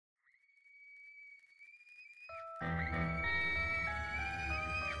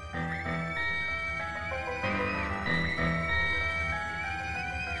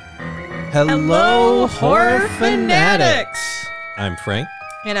Hello, horror fanatics! I'm Frank.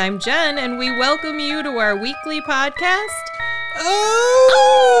 And I'm Jen, and we welcome you to our weekly podcast.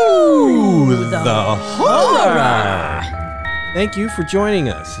 Oh, the horror! Thank you for joining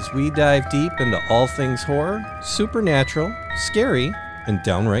us as we dive deep into all things horror, supernatural, scary, and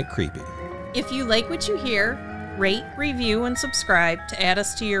downright creepy. If you like what you hear, rate, review, and subscribe to add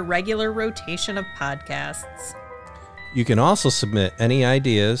us to your regular rotation of podcasts. You can also submit any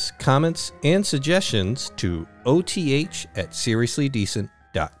ideas, comments, and suggestions to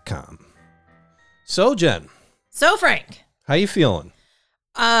oth@seriouslydecent.com. So, Jen. So, Frank. How you feeling?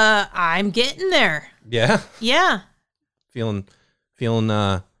 I'm getting there. Yeah? Yeah. Feeling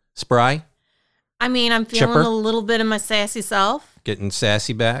spry? I mean, I'm feeling Chipper? a little bit of my sassy self. Getting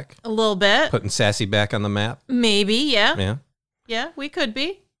sassy back? A little bit. Putting sassy back on the map? Maybe, yeah. Yeah? Yeah, we could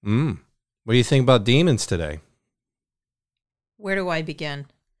be. What do you think about demons today? Where do I begin?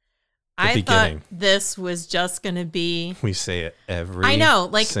 Beginning. Thought this was just going to be... We say it every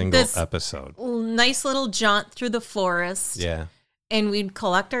single this episode. Nice little jaunt through the forest. Yeah. And we'd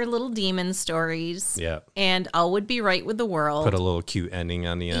collect our little demon stories. Yeah. And all would be right with the world. Put a little cute ending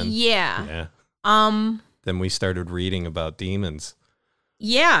on the end. Yeah. Yeah. Then we started reading about demons.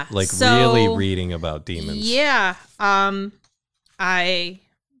 Yeah. Really reading about demons. Yeah. I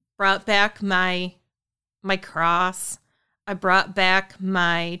brought back my cross. I brought back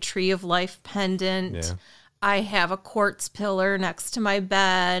my Tree of Life pendant. Yeah. I have a quartz pillar next to my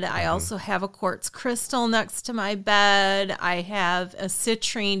bed. I also have a quartz crystal next to my bed. I have a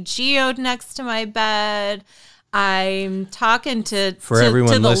citrine geode next to my bed. I'm talking to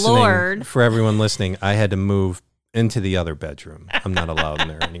the Lord. For everyone listening, I had to move into the other bedroom. I'm not allowed in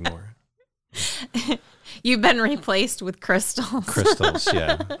there anymore. You've been replaced with crystals. Crystals,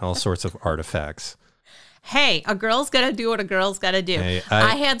 yeah. All sorts of artifacts. Hey, a girl's got to do what a girl's got to do. Hey,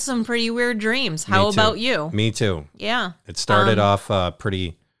 I had some pretty weird dreams. How about you? Me too. Yeah. It started off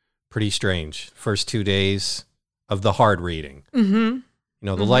pretty strange. First 2 days of the hard reading. Mm-hmm. You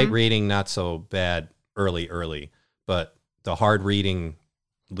know, the light reading, not so bad early. But the hard reading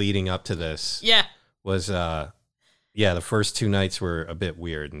leading up to this was, the first 2 nights were a bit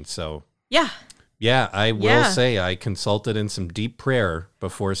weird. And so, I will say I consulted in some deep prayer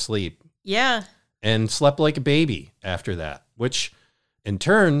before sleep. Yeah. And slept like a baby after that, which in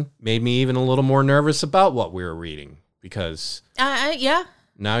turn made me even a little more nervous about what we were reading because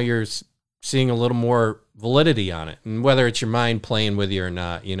now you're seeing a little more validity on it. And whether it's your mind playing with you or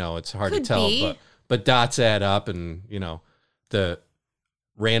not, you know, it's hard to tell. But dots add up and, you know, the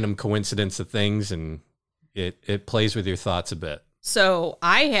random coincidence of things and it plays with your thoughts a bit. So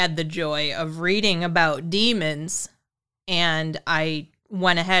I had the joy of reading about demons and I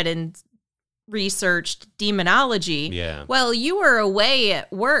went ahead and researched demonology. Yeah. Well, you were away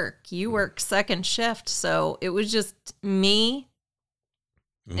at work. You work second shift, so it was just me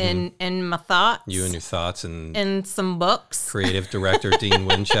and my thoughts. You and your thoughts and some books. Creative director Dean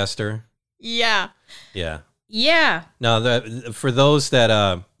Winchester. Yeah. Yeah. Yeah. Now, for those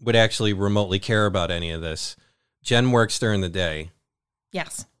that would actually remotely care about any of this, Jen works during the day.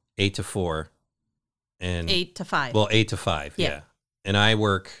 Yes. 8 to 4. And 8 to 5. Well, 8 to 5. Yeah. And I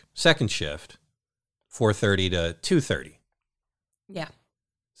work second shift, 4:30 to 2:30. Yeah.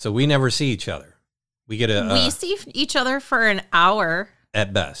 So we never see each other. We get we see each other for an hour.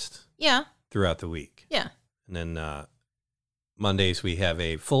 At best. Yeah. Throughout the week. Yeah. And then Mondays we have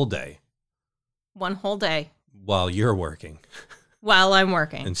a full day. One whole day. While you're working. While I'm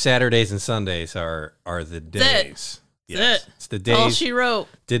working. And Saturdays and Sundays are the days. Yes. It's the days. All she wrote.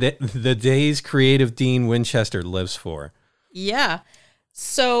 The days creative Dean Winchester lives for. Yeah.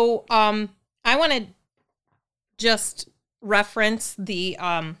 So I want to just reference the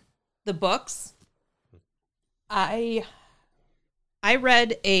books. I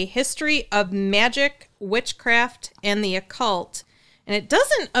read A History of Magic, Witchcraft, and the Occult, and it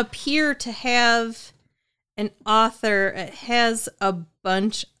doesn't appear to have an author. It has a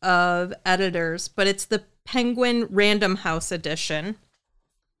bunch of editors, but it's the Penguin Random House edition.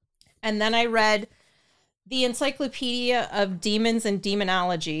 And then I read The Encyclopedia of Demons and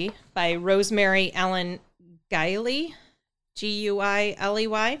Demonology by Rosemary Ellen Guiley,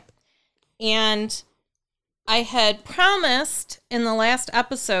 Guiley. And I had promised in the last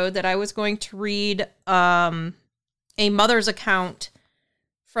episode that I was going to read a mother's account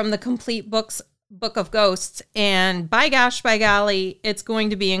from the Complete Book of Ghosts. And by gosh, by golly, it's going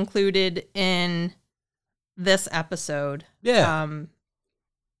to be included in this episode. Yeah.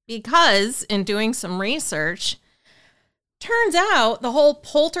 Because in doing some research, turns out the whole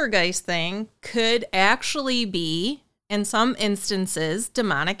poltergeist thing could actually be in some instances,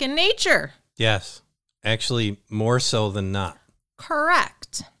 demonic in nature. Yes. Actually, more so than not.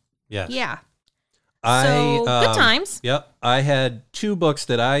 Correct. Yes. Yeah. Good times. Yep. I had 2 books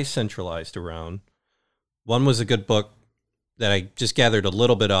that I centralized around. One was a good book that I just gathered a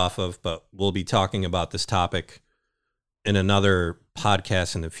little bit off of, but we'll be talking about this topic in another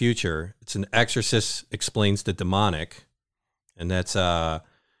podcast in the future. It's An Exorcist Explains the Demonic, and that's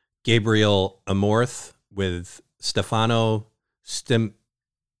Gabriel Amorth with Stefano Stimologio.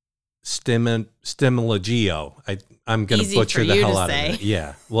 I'm going to butcher the hell out of it.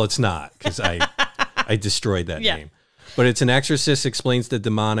 Yeah. Well, it's not, because I destroyed that name. But it's An Exorcist Explains the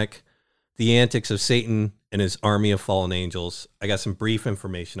Demonic, The Antics of Satan and His Army of Fallen Angels. I got some brief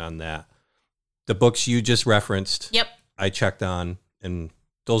information on that. The books you just referenced, yep, I checked on, and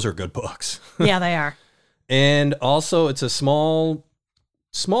those are good books. Yeah, they are. And also, it's a small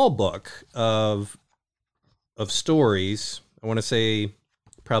book of stories. I want to say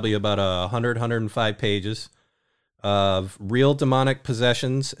probably about 105 pages of real demonic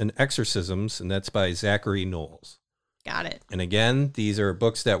possessions and exorcisms, and that's by Zachary Knowles. Got it. And again, these are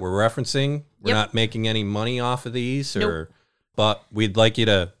books that we're referencing. We're not making any money off of these, but we'd like you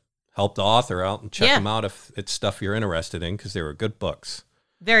to help the author out and check them out if it's stuff you're interested in, because they were good books.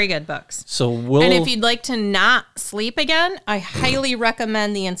 Very good books. So and if you'd like to not sleep again, I highly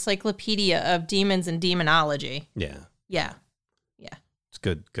recommend the Encyclopedia of Demons and Demonology. Yeah. Yeah. It's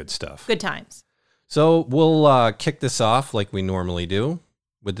good stuff. Good times. So we'll kick this off like we normally do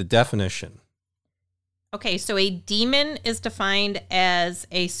with the definition. Okay, so a demon is defined as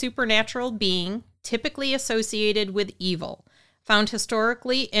a supernatural being typically associated with evil, found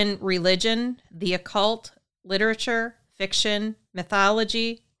historically in religion, the occult, literature, fiction,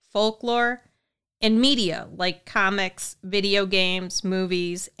 mythology, folklore, and media like comics, video games,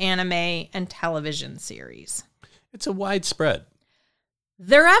 movies, anime, and television series. It's a widespread.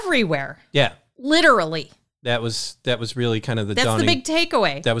 They're everywhere. Yeah. Literally. That was really kind of That's the big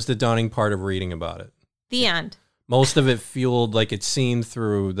takeaway. That was the dawning part of reading about it. The end. Most of it fueled, like it seemed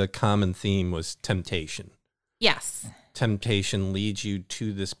through, the common theme was temptation. Yes. Temptation leads you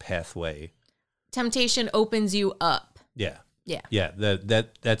to this pathway. Temptation opens you up. Yeah. Yeah. Yeah.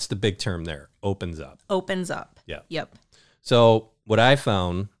 That's the big term there. Opens up. Opens up. Yeah. Yep. So what I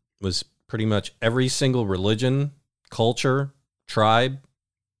found was pretty much every single religion, culture, tribe,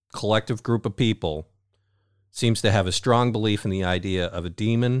 collective group of people seems to have a strong belief in the idea of a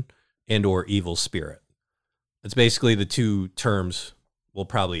demon and or evil spirit. It's basically the 2 terms we'll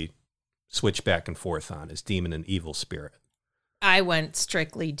probably switch back and forth on, is demon and evil spirit. I went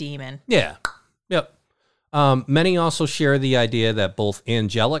strictly demon. Yeah. Yep. Many also share the idea that both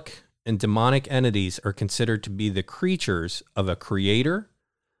angelic and demonic entities are considered to be the creatures of a creator,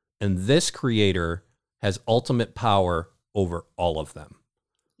 and this creator has ultimate power over all of them.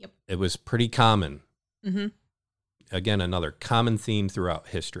 Yep. It was pretty common. Mm-hmm. Again, another common theme throughout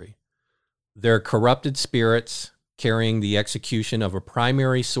history. They're corrupted spirits carrying the execution of a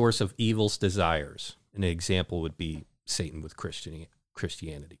primary source of evil's desires. An example would be Satan with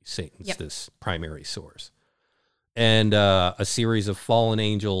Christianity. Satan's this primary source. And a series of fallen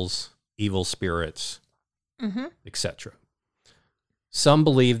angels, evil spirits, etc. Some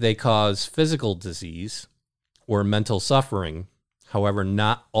believe they cause physical disease or mental suffering. However,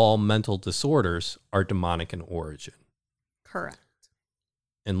 not all mental disorders are demonic in origin. Correct.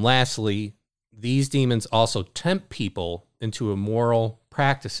 And lastly, these demons also tempt people into immoral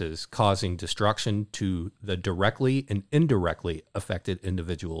practices, causing destruction to the directly and indirectly affected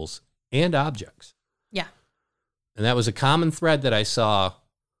individuals and objects. Yeah. And that was a common thread that I saw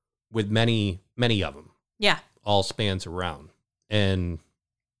with many of them. Yeah. All spans around. And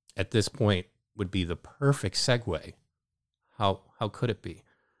at this point would be the perfect segue. How could it be?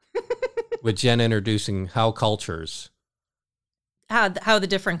 With Jen introducing how cultures... How the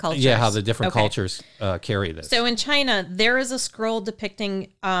different cultures. Yeah, how the different cultures carry this. So in China, there is a scroll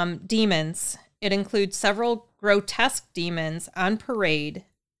depicting demons. It includes several grotesque demons on parade.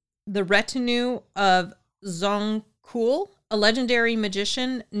 The retinue of Zongkul, a legendary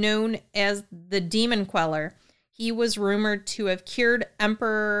magician known as the Demon Queller. He was rumored to have cured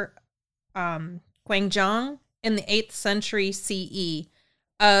Emperor Guangzhong in the 8th century CE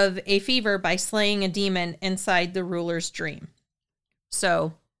of a fever by slaying a demon inside the ruler's dream.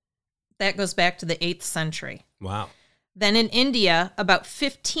 So that goes back to the 8th century. Wow. Then in India, about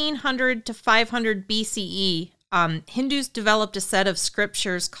 1500 to 500 BCE, Hindus developed a set of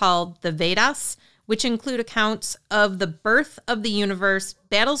scriptures called the Vedas, which include accounts of the birth of the universe,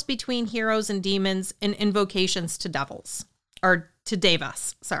 battles between heroes and demons, and invocations to devils, or to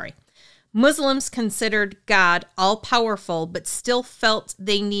devas, sorry. Muslims considered God all-powerful, but still felt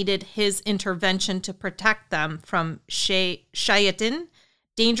they needed his intervention to protect them from shayatin,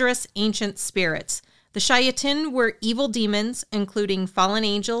 dangerous ancient spirits. The shayatin were evil demons, including fallen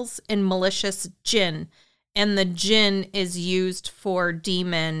angels and malicious jinn, and the jinn is used for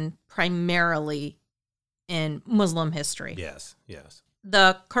demon primarily in Muslim history. Yes, yes.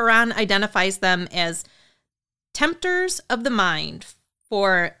 The Quran identifies them as tempters of the mind.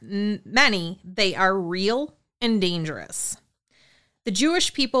 For many, they are real and dangerous. The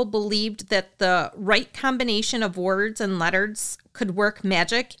Jewish people believed that the right combination of words and letters could work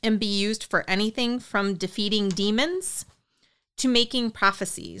magic and be used for anything from defeating demons to making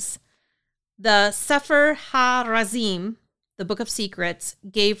prophecies. The Sefer HaRazim, the Book of Secrets,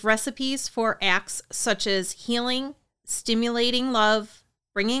 gave recipes for acts such as healing, stimulating love,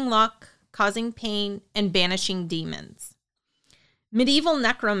 bringing luck, causing pain, and banishing demons. Medieval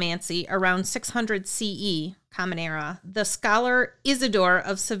necromancy around 600 CE, Common Era, the scholar Isidore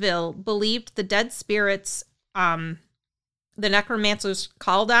of Seville believed the dead spirits the necromancers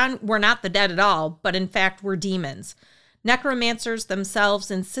called on were not the dead at all, but in fact were demons. Necromancers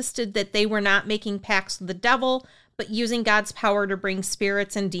themselves insisted that they were not making pacts with the devil, but using God's power to bring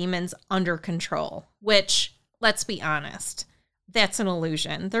spirits and demons under control, which, let's be honest, that's an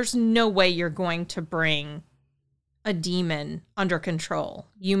illusion. There's no way you're going to bring a demon under control.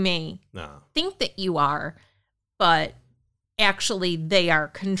 You may think that you are, but actually they are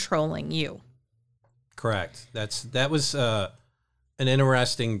controlling you. Correct. That was an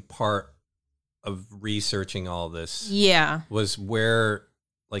interesting part of researching all this. Yeah. Was where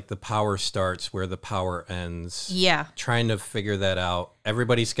like the power starts, where the power ends. Yeah. Trying to figure that out.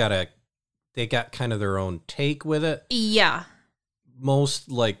 Everybody's they got kind of their own take with it. Yeah. Most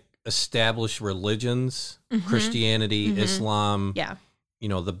like established religions, Christianity, Islam,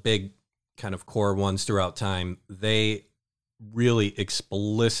 the big kind of core ones throughout time, they really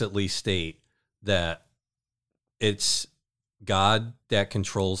explicitly state that it's God that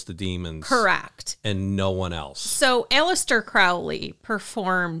controls the demons. Correct. And no one else. So Aleister Crowley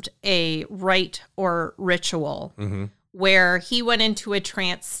performed a rite or ritual where he went into a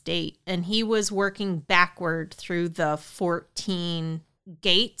trance state and he was working backward through the 14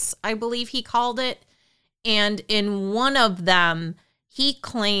 gates, I believe he called it. And in one of them, he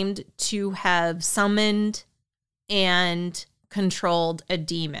claimed to have summoned and controlled a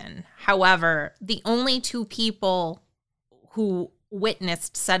demon. However, the only two people who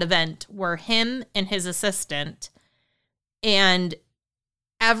witnessed said event were him and his assistant. And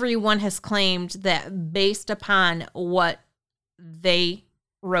everyone has claimed that based upon what they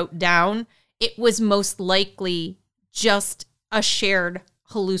wrote down, it was most likely just a shared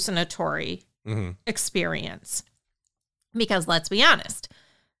hallucinatory experience. Because let's be honest,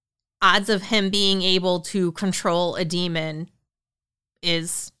 odds of him being able to control a demon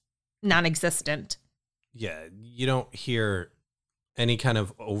is non-existent. Yeah, you don't hear any kind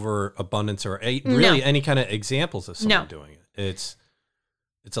of overabundance or really any kind of examples of someone doing it.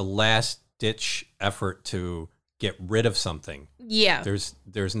 It's a last-ditch effort to get rid of something. Yeah.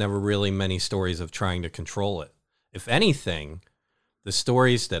 There's never really many stories of trying to control it. If anything, the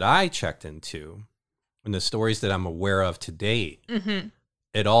stories that I checked into and the stories that I'm aware of to date,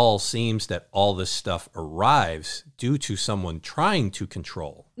 it all seems that all this stuff arrives due to someone trying to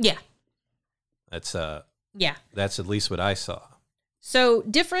control. Yeah. That's at least what I saw. So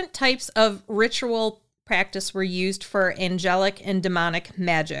different types of ritual practice were used for angelic and demonic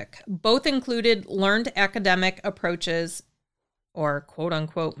magic. Both included learned academic approaches, or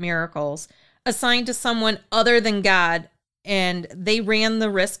quote-unquote miracles, assigned to someone other than God, and they ran the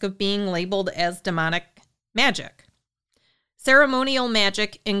risk of being labeled as demonic magic. Ceremonial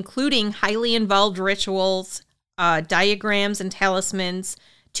magic, including highly involved rituals, diagrams, and talismans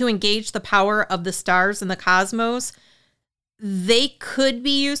to engage the power of the stars and the cosmos, they could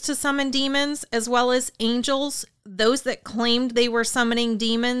be used to summon demons as well as angels. Those that claimed they were summoning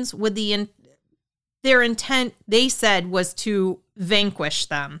demons with their intent, they said, was to vanquish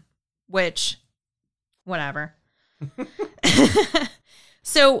them, which, whatever.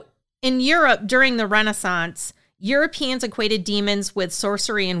 So in Europe during the Renaissance, Europeans equated demons with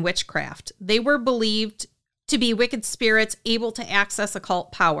sorcery and witchcraft. They were believed to be wicked spirits able to access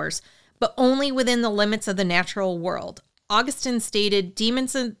occult powers, but only within the limits of the natural world. Augustine stated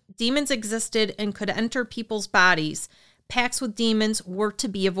demons existed and could enter people's bodies. Pacts with demons were to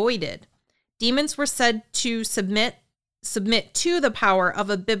be avoided. Demons were said to submit to the power of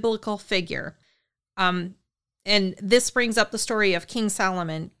a biblical figure. And this brings up the story of King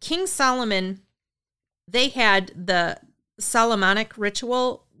Solomon. King Solomon, they had the Solomonic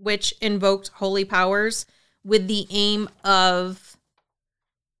ritual, which invoked holy powers with the aim of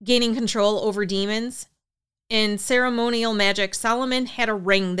gaining control over demons. In ceremonial magic, Solomon had a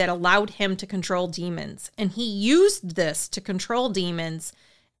ring that allowed him to control demons, and he used this to control demons,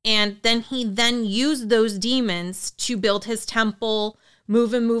 and then he used those demons to build his temple,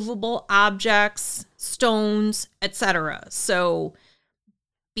 move immovable objects, stones, etc. So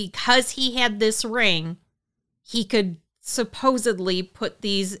because he had this ring, he could supposedly put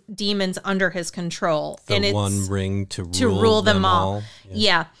these demons under his control. The one ring to rule them all.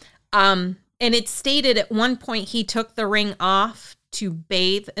 Yeah. And it's stated at one point he took the ring off to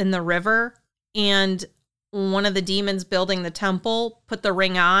bathe in the river, and one of the demons building the temple put the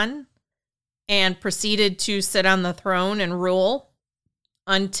ring on and proceeded to sit on the throne and rule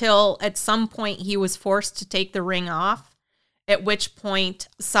until at some point he was forced to take the ring off, at which point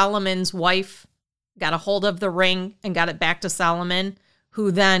Solomon's wife got a hold of the ring and got it back to Solomon,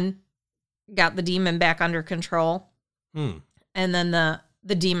 who then got the demon back under control. And then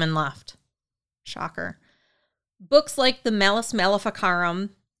the demon left. Shocker. Books like the Malleus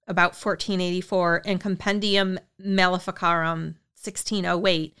Maleficarum, about 1484, and Compendium Maleficarum,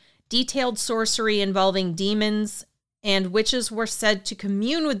 1608, detailed sorcery involving demons, and witches were said to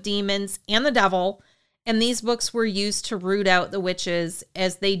commune with demons and the devil, and these books were used to root out the witches,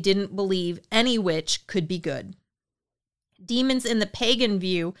 as they didn't believe any witch could be good. Demons in the pagan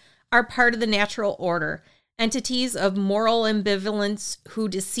view are part of the natural order, entities of moral ambivalence who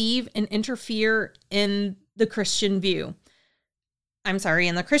deceive and interfere in the Christian view. In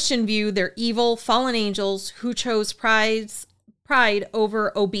the Christian view, they're evil, fallen angels who chose pride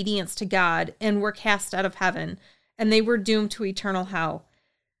over obedience to God and were cast out of heaven, and they were doomed to eternal hell.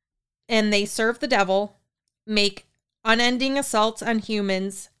 And they serve the devil, make unending assaults on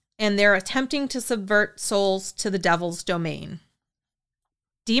humans, and they're attempting to subvert souls to the devil's domain.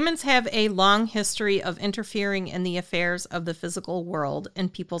 Demons have a long history of interfering in the affairs of the physical world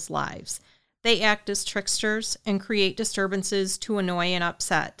and people's lives. They act as tricksters and create disturbances to annoy and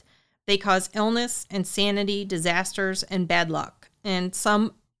upset. They cause illness, insanity, disasters, and bad luck. And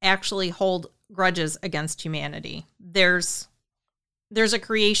some actually hold grudges against humanity. There's a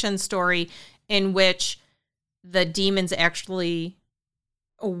creation story in which the demons actually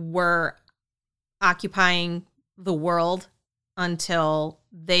were occupying the world until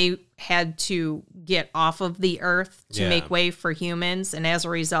they had to get off of the earth to make way for humans. And as a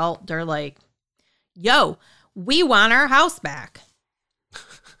result, they're like, yo, we want our house back.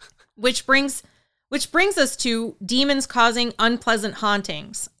 which brings us to demons causing unpleasant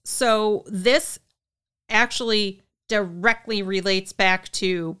hauntings. So this actually directly relates back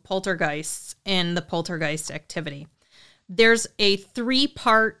to poltergeists and the poltergeist activity. There's a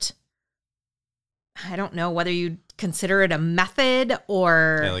 3-part, I don't know whether you'd consider it a method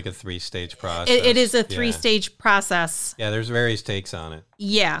or... Yeah, like a 3-stage process. It is a 3-stage process. Yeah, there's various takes on it.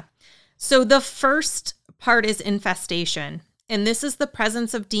 Yeah. So the first part is infestation. And this is the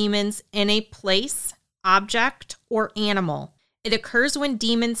presence of demons in a place, object, or animal. It occurs when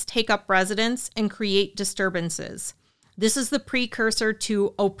demons take up residence and create disturbances. This is the precursor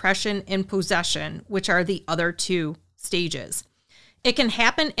to oppression and possession, which are the other 2 stages. It can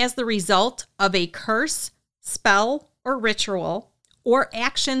happen as the result of a curse, spell, or ritual, or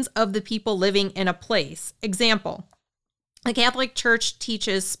actions of the people living in a place. Example, the Catholic Church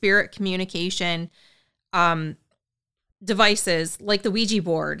teaches spirit communication devices like the Ouija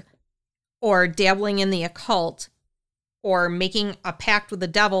board, or dabbling in the occult, or making a pact with the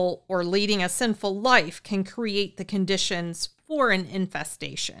devil, or leading a sinful life can create the conditions for an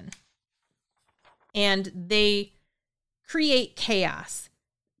infestation. And they create chaos.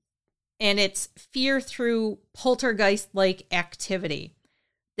 And it's fear through poltergeist-like activity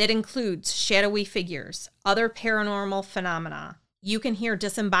that includes shadowy figures, other paranormal phenomena. You can hear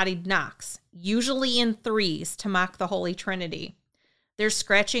disembodied knocks, usually in 3s to mock the Holy Trinity. There's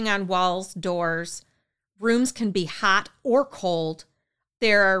scratching on walls, doors. Rooms can be hot or cold.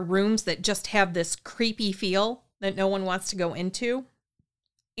 There are rooms that just have this creepy feel that no one wants to go into.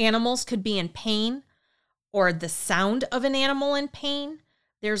 Animals could be in pain, or the sound of an animal in pain.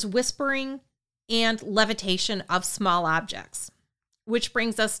 There's whispering and levitation of small objects, which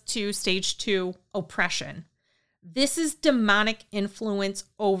brings us to stage 2, oppression. This is demonic influence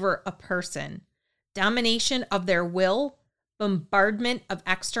over a person, domination of their will, bombardment of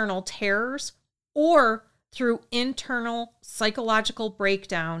external terrors, or through internal psychological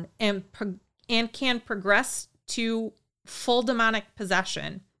breakdown, and can progress to full demonic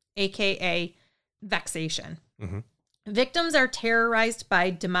possession, aka vexation. Mm-hmm. Victims are terrorized by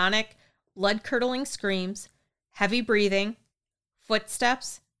demonic, blood-curdling screams, heavy breathing,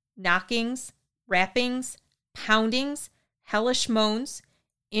 footsteps, knockings, rappings, poundings, hellish moans,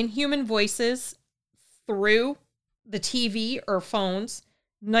 inhuman voices through the TV or phones,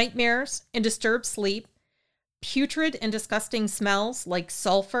 nightmares and disturbed sleep, putrid and disgusting smells like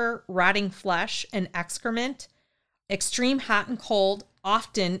sulfur, rotting flesh, and excrement, extreme hot and cold,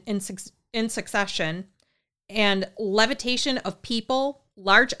 often in succession, and levitation of people,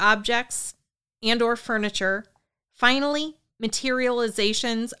 large objects, and or furniture. Finally,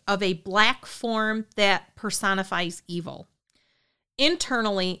 materializations of a black form that personifies evil.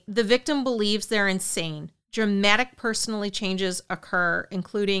 Internally, the victim believes they're insane. Dramatic personality changes occur,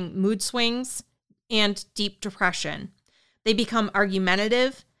 including mood swings and deep depression. They become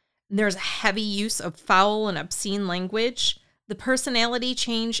argumentative. There's a heavy use of foul and obscene language. The personality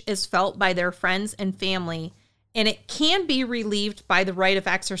change is felt by their friends and family, and it can be relieved by the rite of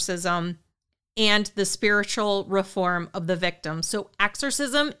exorcism and the spiritual reform of the victim. So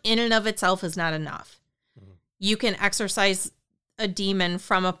exorcism in and of itself is not enough. Mm-hmm. You can exorcise a demon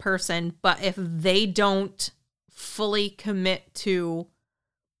from a person, but if they don't fully commit to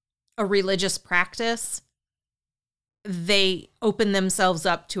a religious practice, they open themselves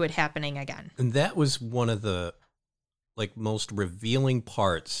up to it happening again. And that was one of the most revealing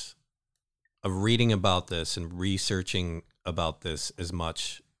parts of reading about this and researching about this as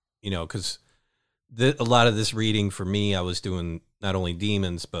much, because a lot of this reading for me, I was doing not only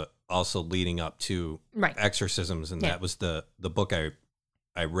demons, but also leading up to exorcisms. And that was the book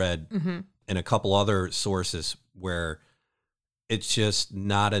I read and a couple other sources where it's just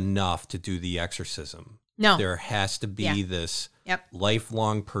not enough to do the exorcism. No. There has to be this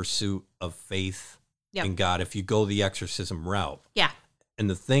lifelong pursuit of faith in God if you go the exorcism route. Yeah. And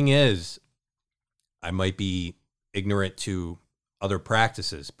the thing is, I might be ignorant to other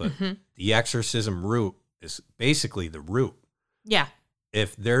practices, but the exorcism route is basically the root. Yeah.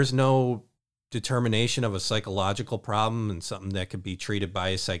 If there's no determination of a psychological problem and something that could be treated by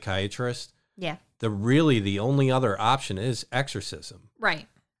a psychiatrist, the only other option is exorcism. Right.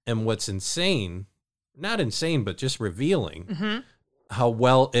 And what's insane, not insane, but just revealing how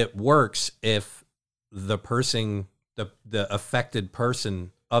well it works if the person, the affected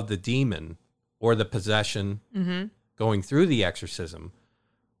person of the demon or the possession going through the exorcism,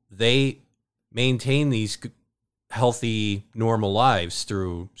 they maintain these healthy, normal lives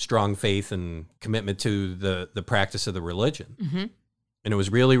through strong faith and commitment to the practice of the religion. And it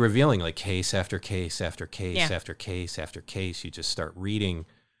was really revealing, case after case after case after case after case. You just start reading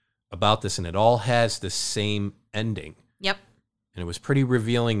about this, and it all has the same ending. Yep. And it was pretty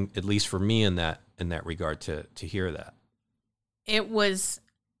revealing, at least for me in that regard, to hear that. It was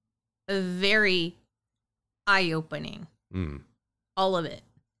very eye-opening. All of it.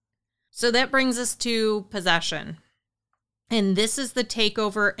 So that brings us to possession. And this is the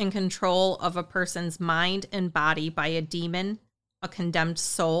takeover and control of a person's mind and body by a demon, a condemned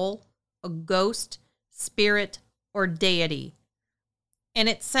soul, a ghost, spirit, or deity. And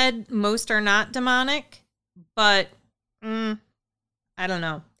it said most are not demonic, but I don't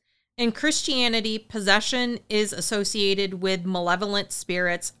know. In Christianity, possession is associated with malevolent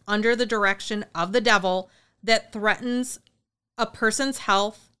spirits under the direction of the devil that threatens a person's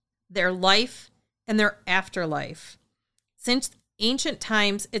health, their life, and their afterlife. Since ancient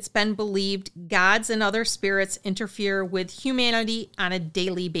times, it's been believed gods and other spirits interfere with humanity on a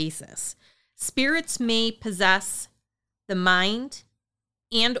daily basis. Spirits may possess the mind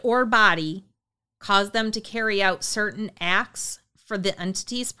and or body, cause them to carry out certain acts for the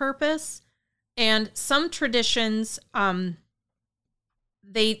entity's purpose. And some traditions,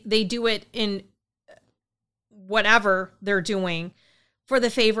 they do it in whatever they're doing for the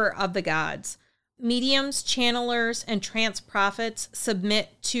favor of the gods. Mediums, channelers, and trance prophets submit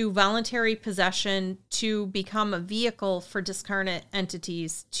to voluntary possession to become a vehicle for discarnate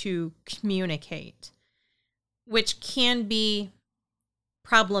entities to communicate, which can be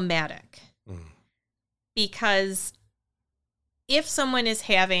problematic. Because if someone is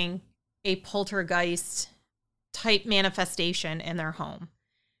having a poltergeist type manifestation in their home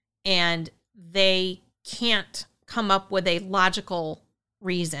and they can't come up with a logical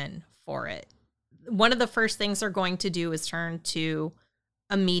reason for it, one of the first things they're going to do is turn to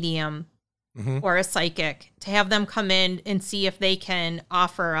a medium or a psychic to have them come in and see if they can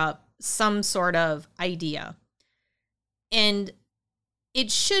offer up some sort of idea. And it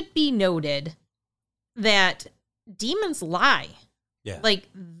should be noted that demons lie. Yeah.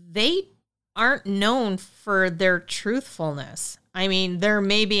 They aren't known for their truthfulness. I mean, there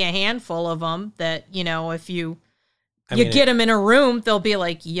may be a handful of them that, if you get them in a room, they'll be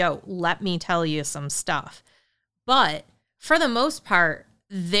like, yo, let me tell you some stuff. But for the most part,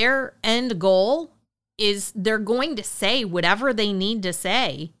 their end goal is they're going to say whatever they need to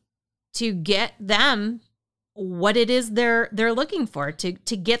say to get them what it is they're looking for, to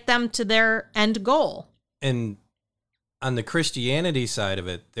get them to their end goal. And on the Christianity side of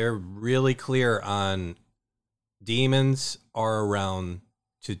it, they're really clear on demons are around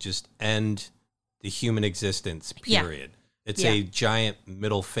to just end the human existence, period. It's a giant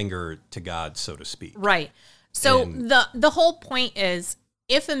middle finger to God, so to speak. Right. So the whole point is,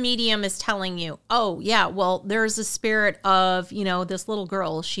 if a medium is telling you, oh, yeah, well, there's a spirit of, this little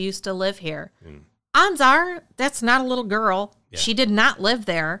girl, she used to live here. Odds are that's not a little girl. Yeah. She did not live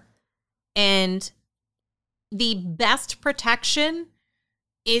there. And the best protection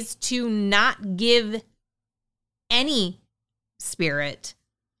is to not give any spirit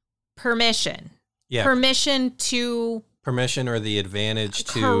permission. Yeah. Permission or the advantage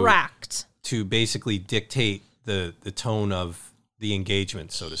to basically dictate the tone of the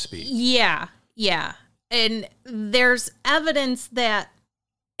engagement, so to speak. Yeah. And there's evidence that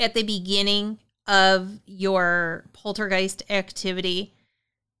at the beginning of your poltergeist activity,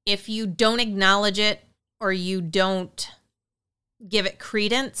 if you don't acknowledge it or you don't give it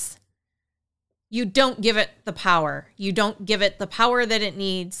credence, you don't give it the power. You don't give it the power that it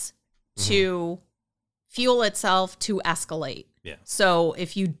needs to fuel itself to escalate. Yeah. So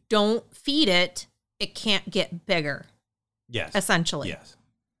if you don't feed it, it can't get bigger. Yes. Essentially. Yes.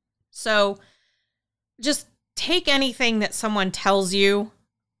 So just take anything that someone tells you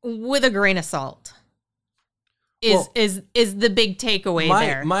with a grain of salt. Is the big takeaway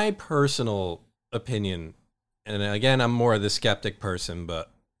there. My personal opinion, and again, I'm more of the skeptic person, but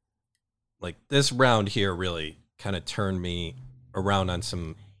like this round here really kind of turned me around on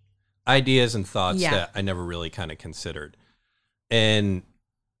some ideas and thoughts that I never really kind of considered. And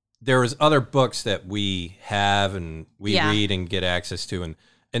there was other books that we have and we read and get access to,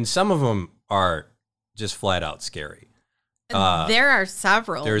 and some of them are just flat out scary. There are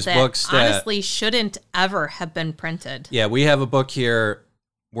several books that honestly shouldn't ever have been printed. Yeah, we have a book here.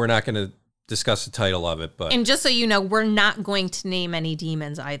 We're not going to discuss the title of it, but... And just so you know, we're not going to name any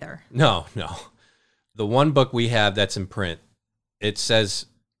demons either. No. The one book we have that's in print, it says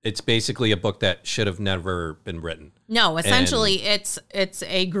it's basically a book that should have never been written. No, essentially it's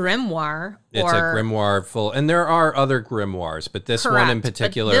a grimoire. It's a grimoire full... And there are other grimoires, but this one in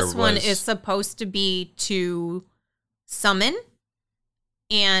particular this one is supposed to be to... summon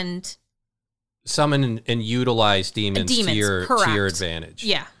and utilize demons to your advantage.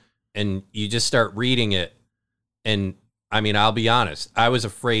 Yeah. And you just start reading it. And I mean, I'll be honest, I was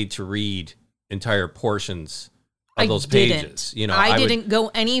afraid to read entire portions of those pages. I didn't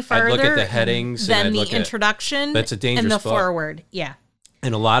go any further. I'd look at the headings than the introduction. That's a dangerous and the book. Forward. Yeah.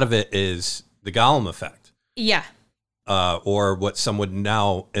 And a lot of it is the Gollum effect. Yeah. Or what some would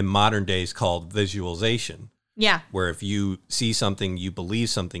now in modern days call visualization. Yeah. Where if you see something, you believe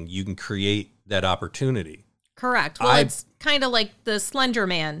something, you can create that opportunity. Correct. Well, it's kind of like the Slender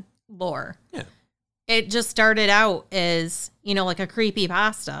Man lore. Yeah. It just started out as, like a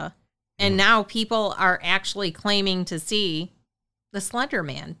creepypasta. And now people are actually claiming to see the Slender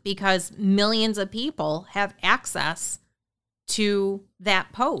Man because millions of people have access to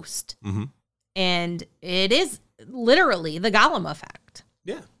that post. Mm-hmm. And it is literally the Gollum effect.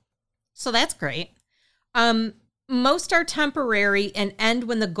 Yeah. So that's great. Most are temporary and end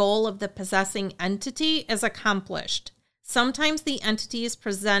when the goal of the possessing entity is accomplished. Sometimes the entities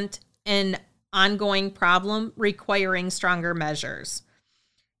present an ongoing problem requiring stronger measures.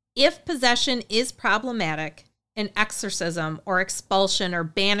 If possession is problematic, an exorcism or expulsion or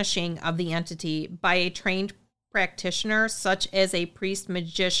banishing of the entity by a trained practitioner, such as a priest,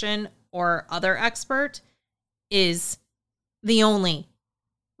 magician, or other expert, is the only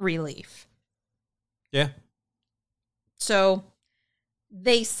relief. Yeah. So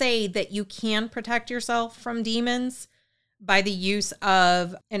they say that you can protect yourself from demons by the use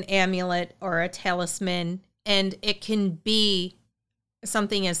of an amulet or a talisman. And it can be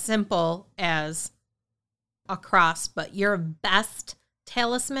something as simple as a cross, but your best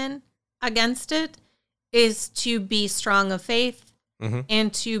talisman against it is to be strong of faith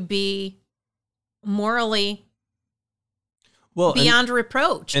and to be morally beyond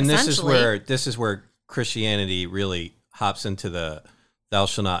reproach. And this is where Christianity really hops into the thou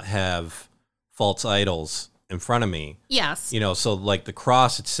shalt not have false idols in front of me. Yes. So like the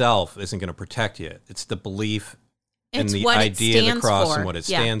cross itself isn't going to protect you. It's the belief and the idea of the cross and what it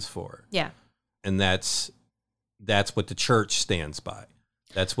stands for. Yeah. And that's what the church stands by.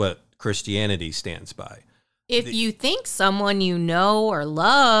 That's what Christianity stands by. If you think someone you know or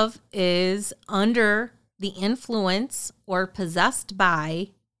love is under the influence or possessed by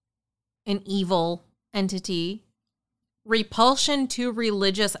an evil entity, repulsion to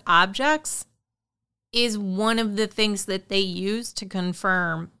religious objects is one of the things that they use to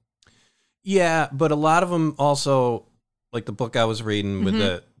confirm. Yeah, but a lot of them also, like the book I was reading with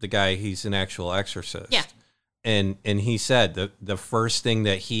the guy, he's an actual exorcist. Yeah. And he said the first thing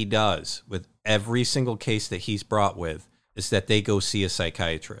that he does with every single case that he's brought with is that they go see a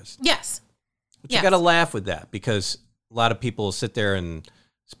psychiatrist. Yes. But you got to laugh with that, because a lot of people will sit there and,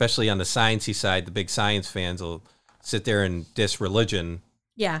 especially on the sciencey side, the big science fans will sit there and diss religion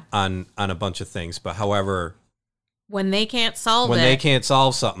on a bunch of things. But however, when they can't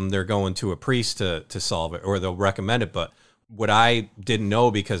solve something, they're going to a priest to solve it, or they'll recommend it. But what I didn't know,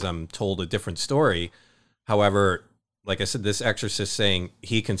 because I'm told a different story, however, like I said, this exorcist saying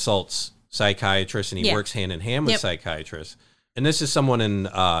he consults psychiatrists and he works hand in hand with psychiatrists. And this is someone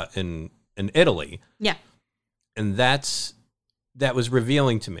in Italy. Yeah. And that was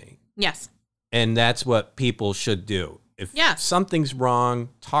revealing to me. Yes. And that's what people should do. If something's wrong,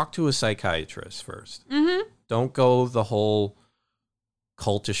 talk to a psychiatrist first. Mm-hmm. Don't go the whole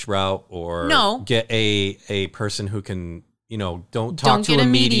cultish route, or get a person who can, don't talk to a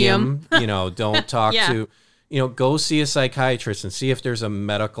medium. Don't talk to, go see a psychiatrist and see if there's a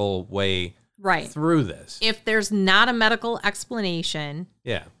medical way through this. If there's not a medical explanation,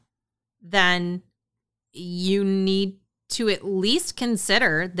 then you need to at least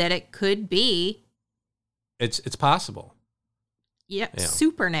consider that it could be. It's possible. Yeah,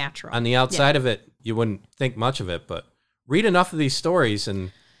 supernatural. On the outside of it, you wouldn't think much of it, but read enough of these stories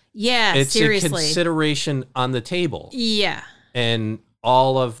and it's seriously a consideration on the table. Yeah. And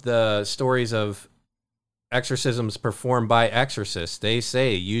all of the stories of exorcisms performed by exorcists, they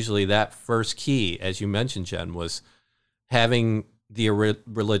say usually that first key, as you mentioned, Jen, was having the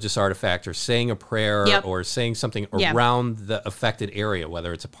religious artifact, or saying a prayer, or saying something around the affected area,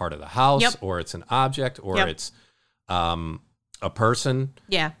 whether it's a part of the house or it's an object, or it's a person.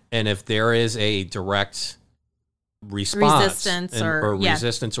 Yeah. And if there is a direct response,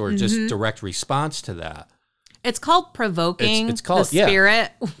 resistance or just direct response to that, it's called provoking it's called, the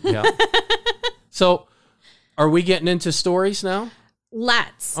spirit. Yeah. So are we getting into stories now?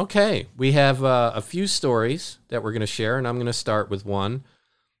 Let's. Okay. We have a few stories that we're going to share, and I'm going to start with one.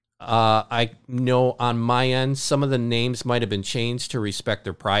 I know on my end, some of the names might have been changed to respect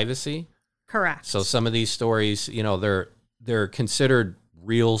their privacy. Correct. So some of these stories, they're considered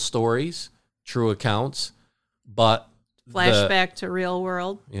real stories, true accounts, but flashback to real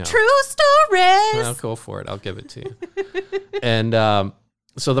world. True stories. Well, go for it. I'll give it to you. And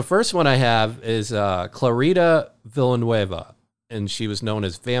so the first one I have is Clarita Villanueva, and she was known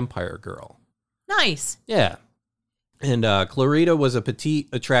as Vampire Girl. Nice. Yeah. And Clarita was a petite,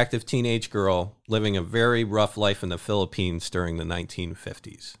 attractive teenage girl living a very rough life in the Philippines during the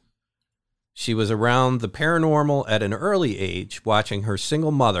 1950s. She was around the paranormal at an early age, watching her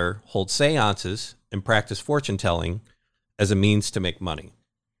single mother hold seances and practice fortune-telling as a means to make money.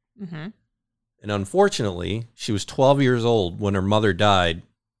 Mm-hmm. And unfortunately, she was 12 years old when her mother died,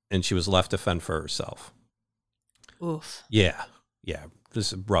 and she was left to fend for herself. Oof. Yeah.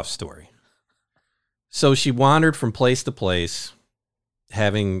 This is a rough story. So she wandered from place to place,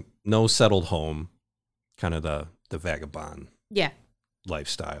 having no settled home, kind of the vagabond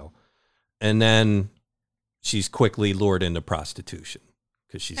lifestyle. And then she's quickly lured into prostitution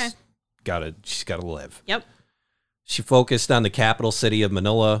because she's got to live. Yep. She focused on the capital city of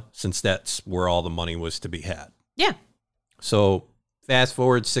Manila, since that's where all the money was to be had. Yeah. So fast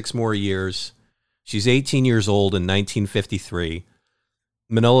forward 6 more years. She's 18 years old in 1953.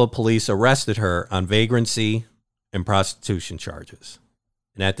 Manila police arrested her on vagrancy and prostitution charges.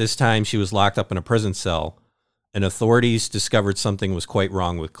 And at this time, she was locked up in a prison cell, and authorities discovered something was quite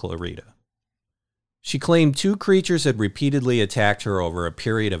wrong with Clarita. She claimed 2 creatures had repeatedly attacked her over a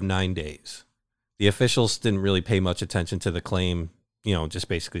period of 9 days. The officials didn't really pay much attention to the claim, just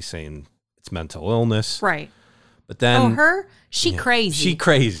basically saying it's mental illness. Right. But then... her? She crazy. She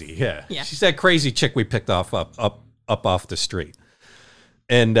crazy, yeah. She's that crazy chick we picked up off the street.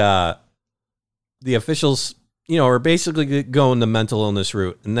 And the officials, are basically going the mental illness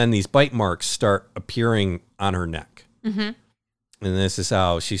route. And then these bite marks start appearing on her neck. Mm-hmm. And this is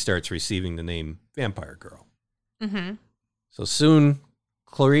how she starts receiving the name Vampire Girl. Mm-hmm. So soon,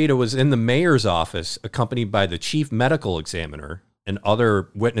 Clarita was in the mayor's office, accompanied by the chief medical examiner and other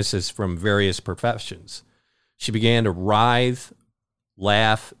witnesses from various professions. She began to writhe,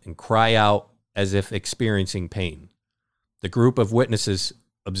 laugh, and cry out as if experiencing pain. The group of witnesses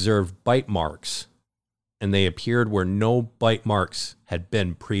observed bite marks, and they appeared where no bite marks had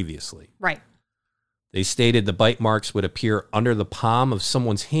been previously. Right. They stated the bite marks would appear under the palm of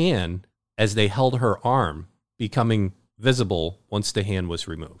someone's hand as they held her arm, becoming visible once the hand was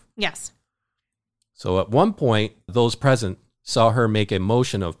removed. Yes. So at one point, those present saw her make a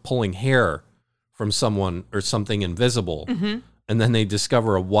motion of pulling hair from someone or something invisible, and then they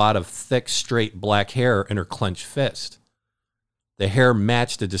discover a wad of thick, straight black hair in her clenched fist. The hair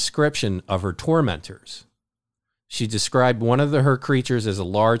matched the description of her tormentors. She described one of her creatures as a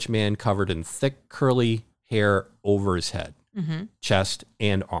large man covered in thick, curly hair over his head, chest,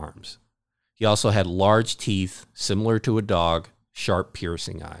 and arms. He also had large teeth, similar to a dog, sharp,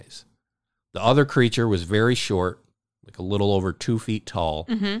 piercing eyes. The other creature was very short, like a little over 2 feet tall,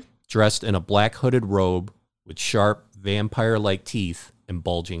 dressed in a black hooded robe with sharp, vampire-like teeth and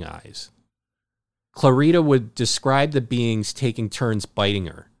bulging eyes. Clarita would describe the beings taking turns biting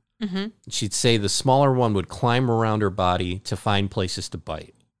her. She'd say the smaller one would climb around her body to find places to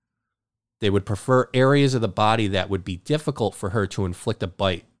bite. They would prefer areas of the body that would be difficult for her to inflict a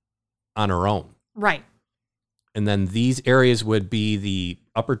bite on her own. Right. And then these areas would be the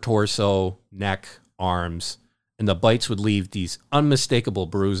upper torso, neck, arms, and the bites would leave these unmistakable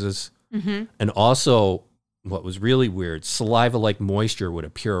bruises. And also, what was really weird, saliva-like moisture would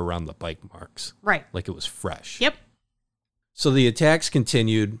appear around the bite marks. Right. Like it was fresh. Yep. So the attacks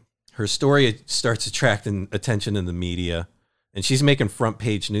continued. Her story starts attracting attention in the media, and she's making front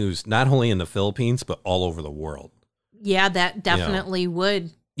page news, not only in the Philippines, but all over the world. Yeah, that definitely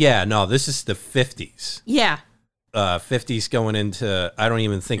would. Yeah, no, this is the 50s. Yeah. 50s going into, I don't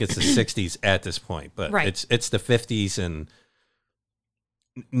even think it's the 60s at this point, but it's the 50s, and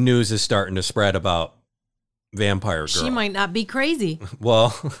news is starting to spread about Vampire Girl. She might not be crazy. Well,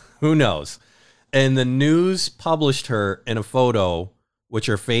 who knows? And the news published her in a photo which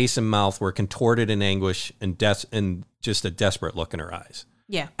her face and mouth were contorted in anguish and just a desperate look in her eyes.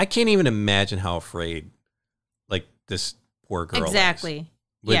 Yeah. I can't even imagine how afraid, like, this poor girl is.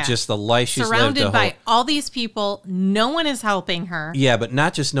 With just the life she's surrounded lived. By all these people, no one is helping her. Yeah, but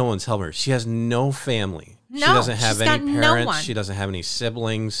not just no one's helping her. She has no family. No, she doesn't have any parents. No one. She doesn't have any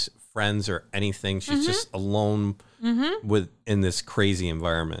siblings, friends, or anything. She's just alone in this crazy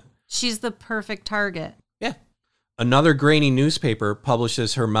environment. She's the perfect target. Yeah. Another grainy newspaper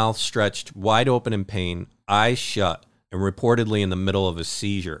publishes her mouth stretched wide open in pain, eyes shut, and reportedly in the middle of a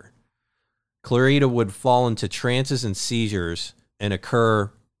seizure. Clarita would fall into trances and seizures and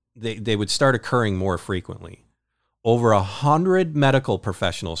they would start occurring more frequently. Over 100 medical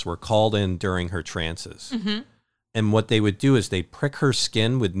professionals were called in during her trances. And what they would do is they prick her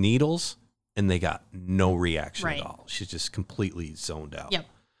skin with needles, and they got no reaction at all. She's just completely zoned out. Yep.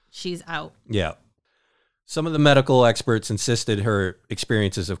 She's out. Yeah. Some of the medical experts insisted her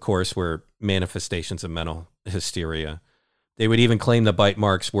experiences, of course, were manifestations of mental hysteria. They would even claim the bite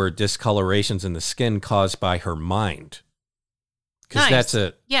marks were discolorations in the skin caused by her mind. Because that's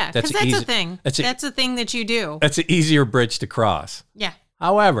a thing. That's a thing that you do. That's an easier bridge to cross. Yeah.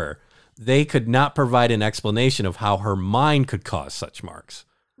 However, they could not provide an explanation of how her mind could cause such marks.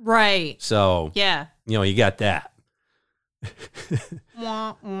 Right. So, yeah, you got that.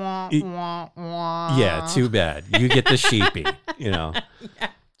 Yeah, too bad. You get the sheepy, Yeah.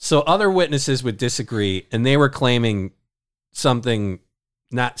 So other witnesses would disagree, and they were claiming something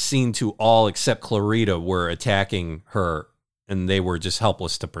not seen to all except Clarita were attacking her, and they were just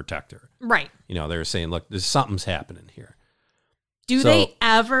helpless to protect her. Right. They were saying, look, there's something's happening here. Do they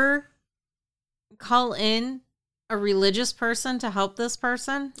ever call in a religious person to help this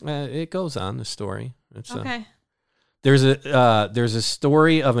person? It goes on, the story. It's okay. There's a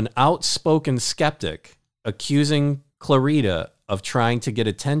story of an outspoken skeptic accusing Clarita of trying to get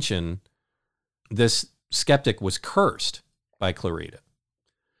attention. This skeptic was cursed by Clarita.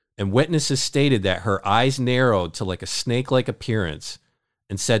 And witnesses stated that her eyes narrowed to like a snake-like appearance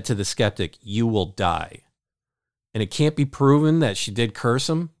and said to the skeptic, "You will die." And it can't be proven that she did curse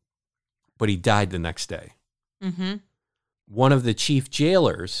him, but he died the next day. One of the chief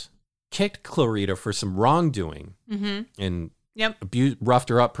jailers kicked Clarita for some wrongdoing and roughed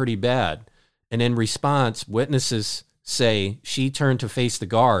her up pretty bad. And in response, witnesses say she turned to face the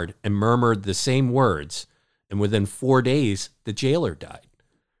guard and murmured the same words. And within 4 days, the jailer died.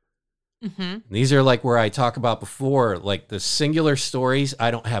 These are like where I talk about before, like the singular stories I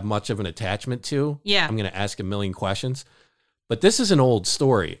don't have much of an attachment to. Yeah. I'm going to ask a million questions. But this is an old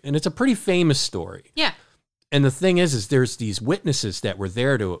story, and it's a pretty famous story. Yeah. And the thing is there's these witnesses that were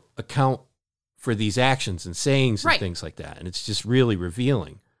there to account for these actions and sayings and things like that. And it's just really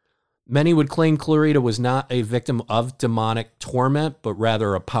revealing. Many would claim Clarita was not a victim of demonic torment, but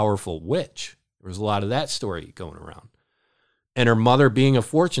rather a powerful witch. There was a lot of that story going around. And her mother, being a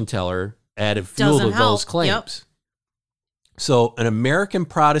fortune teller, added fuel to those claims. Yep. So an American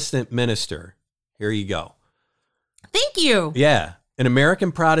Protestant minister, here you go. Thank you. Yeah. An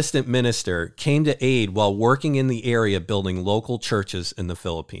American Protestant minister came to aid while working in the area building local churches in the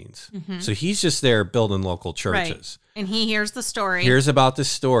Philippines. Mm-hmm. So he's just there building local churches. Right. And he hears the story. Hears about this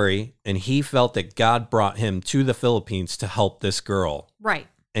story, and he felt that God brought him to the Philippines to help this girl. Right.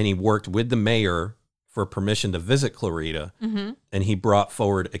 And he worked with the mayor for permission to visit Clarita, mm-hmm. and he brought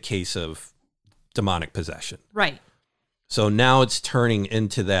forward a case of demonic possession. Right. So now it's turning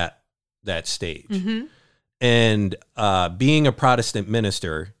into that stage. Mm-hmm. And being a Protestant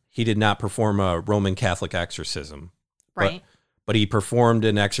minister, he did not perform a Roman Catholic exorcism. Right. But he performed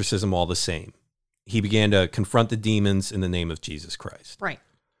an exorcism all the same. He began to confront the demons in the name of Jesus Christ. Right.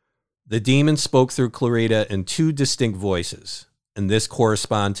 The demons spoke through Clarita in two distinct voices, and this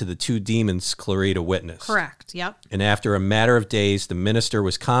corresponded to the two demons Clarita witnessed. Correct, yep. And after a matter of days, the minister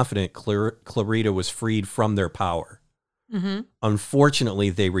was confident Clarita was freed from their power. Mm-hmm.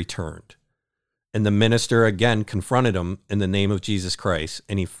 Unfortunately, they returned. And the minister again confronted them in the name of Jesus Christ,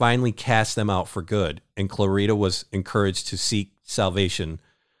 and he finally cast them out for good. And Clarita was encouraged to seek salvation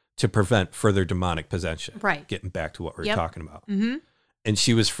to prevent further demonic possession. Right. Getting back to what we were talking about. Mm-hmm. And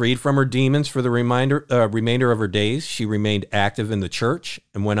she was freed from her demons for the remainder of her days. She remained active in the church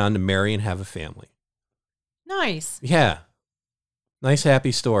and went on to marry and have a family. Nice. Yeah. Nice,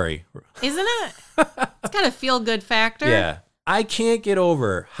 happy story. Isn't it? It's got a feel-good factor. Yeah. I can't get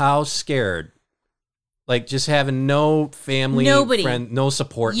over how scared. Like just having no family, friend, no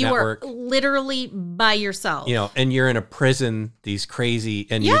support network. You are literally by yourself. You know, and you're in a prison, these crazy,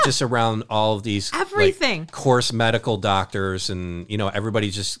 and you're just around all of these everything. Like, coarse medical doctors, and you know,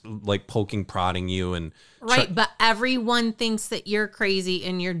 everybody's just like poking, prodding you, and right. But everyone thinks that you're crazy,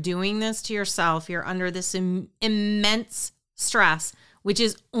 and you're doing this to yourself. You're under this immense stress, which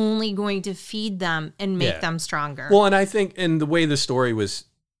is only going to feed them and make them stronger. Well, and I think, and the way the story was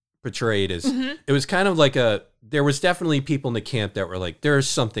portrayed is it was kind of like there was definitely people in the camp that were like, there's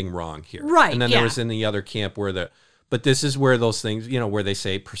something wrong here. Right. And then there was in the other camp but this is where those things, you know, where they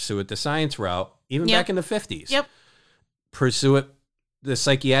say pursue it the science route, even back in the 50s. Yep. Pursue it the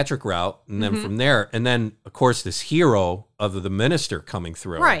psychiatric route. And then from there, and then of course this hero of the minister coming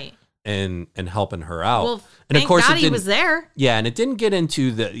through. Right. And helping her out. Well, and of course he was there. Yeah. And it didn't get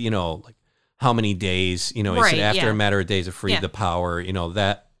into the, you know, like how many days, you know, he said after a matter of days it freed the power, you know,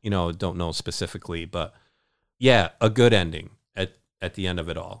 that, you know, don't know specifically, but yeah, a good ending at the end of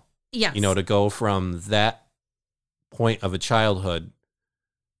it all. Yes. You know, to go from that point of a childhood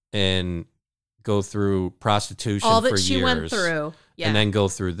and go through prostitution all that for she years, went through, and then go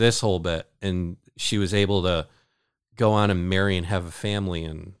through this whole bit, and she was able to go on and marry and have a family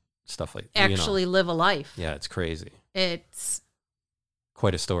and stuff like that. Actually live a life. Yeah, it's crazy. It's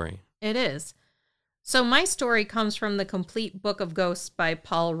quite a story. It is. So my story comes from The Complete Book of Ghosts by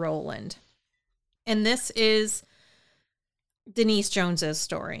Paul Rowland. And this is Denise Jones's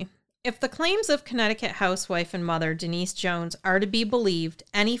story. If the claims of Connecticut housewife and mother Denise Jones are to be believed,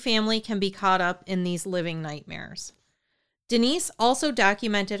 any family can be caught up in these living nightmares. Denise also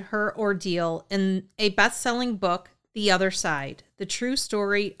documented her ordeal in a best-selling book, The Other Side, The True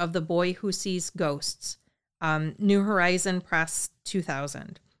Story of the Boy Who Sees Ghosts, New Horizon Press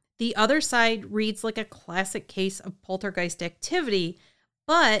 2000. The Other Side reads like a classic case of poltergeist activity,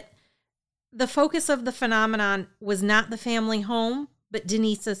 but the focus of the phenomenon was not the family home, but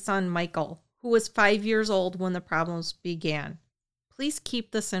Denise's son, Michael, who was 5 years old when the problems began. Please keep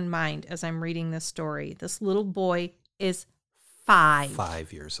this in mind as I'm reading this story. This little boy is 5.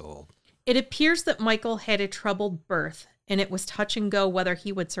 5 years old. It appears that Michael had a troubled birth, and it was touch and go whether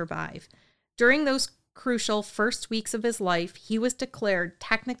he would survive. During those crucial first weeks of his life, he was declared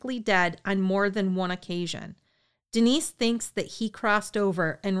technically dead on more than one occasion. Denise thinks that he crossed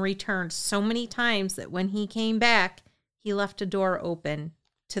over and returned so many times that when he came back, he left a door open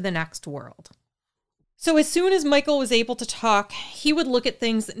to the next world. So as soon as Michael was able to talk, he would look at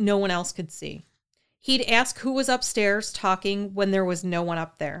things that no one else could see. He'd ask who was upstairs talking when there was no one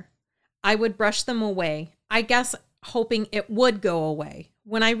up there. I would brush them away, I guess hoping it would go away.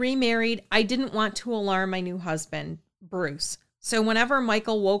 When I remarried, I didn't want to alarm my new husband, Bruce. So whenever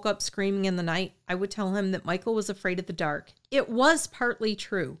Michael woke up screaming in the night, I would tell him that Michael was afraid of the dark. It was partly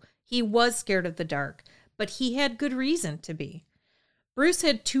true. He was scared of the dark, but he had good reason to be. Bruce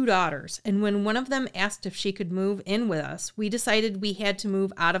had 2 daughters, and when one of them asked if she could move in with us, we decided we had to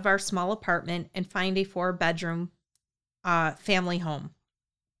move out of our small apartment and find a 4-bedroom family home.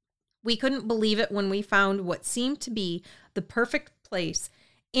 We couldn't believe it when we found what seemed to be the perfect place,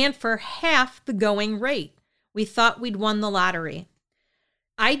 and for half the going rate. We thought we'd won the lottery.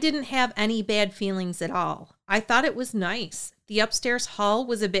 I didn't have any bad feelings at all. I thought it was nice. The upstairs hall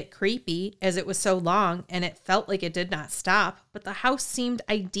was a bit creepy as it was so long and it felt like it did not stop, but the house seemed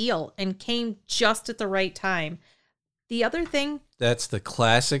ideal and came just at the right time. The other thing... That's the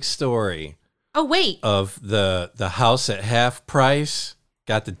classic story. Oh, wait. Of the house at half price,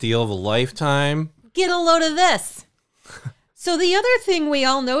 got the deal of a lifetime. Get a load of this. So the other thing we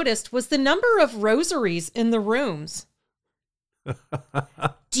all noticed was the number of rosaries in the rooms.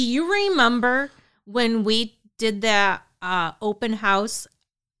 Do you remember when we did that open house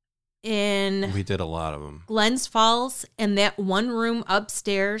in... We did a lot of them. Glens Falls, and that one room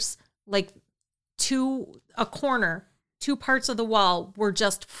upstairs, like a corner, 2 parts of the wall were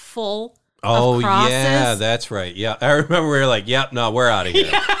just full of crosses. Yeah, that's right. Yeah, I remember we were like, yep, no, we're out of here.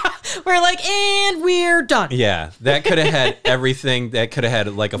 Yeah. We're like, and we're done. Yeah, that could have had everything. That could have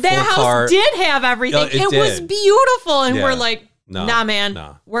had like a full car. That house did have everything. It was beautiful, and we're like, nah, man,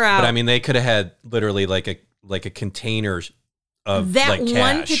 we're out. But I mean, they could have had literally like a container of that like cash.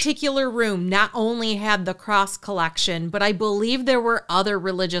 One particular room not only had the cross collection, but I believe there were other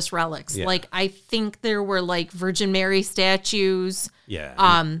religious relics. Yeah. Like I think there were like Virgin Mary statues.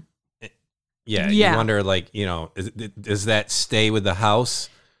 Yeah. You wonder, like, does that stay with the house?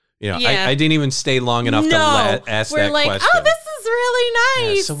 I didn't even stay long enough to ask that like, question. Oh, this is really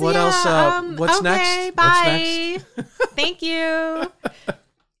nice. Yeah, so what else? What's next? Bye. What's next? Thank you.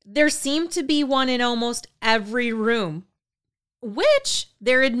 There seemed to be one in almost every room, which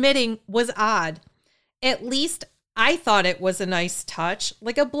they're admitting was odd. At least I thought it was a nice touch,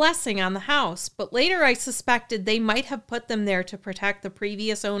 like a blessing on the house. But later I suspected they might have put them there to protect the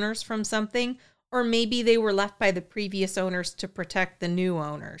previous owners from something, or maybe they were left by the previous owners to protect the new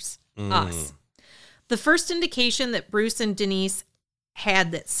owners, us. The first indication that Bruce and Denise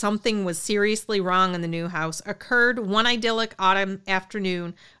had that something was seriously wrong in the new house occurred one idyllic autumn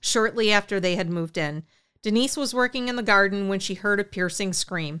afternoon shortly after they had moved in. Denise was working in the garden when she heard a piercing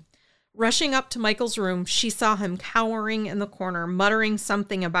scream. Rushing up to Michael's room, she saw him cowering in the corner, muttering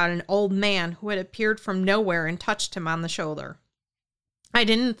something about an old man who had appeared from nowhere and touched him on the shoulder. I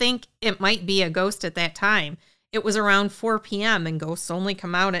didn't think it might be a ghost at that time. It was around 4 p.m. and ghosts only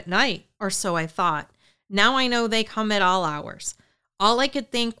come out at night, or so I thought. Now I know they come at all hours. All I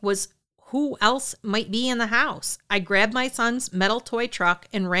could think was who else might be in the house. I grabbed my son's metal toy truck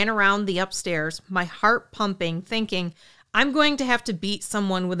and ran around the upstairs, my heart pumping, thinking, I'm going to have to beat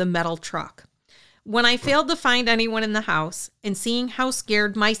someone with a metal truck. When I failed to find anyone in the house, and seeing how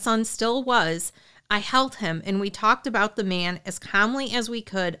scared my son still was, I held him and we talked about the man as calmly as we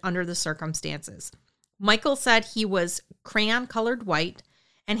could under the circumstances. Michael said he was crayon-colored white,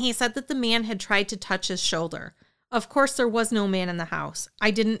 and he said that the man had tried to touch his shoulder. Of course, there was no man in the house.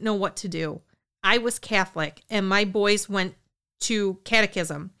 I didn't know what to do. I was Catholic, and my boys went to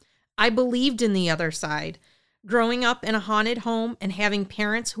catechism. I believed in the other side. Growing up in a haunted home and having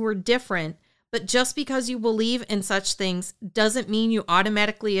parents who were different, but just because you believe in such things doesn't mean you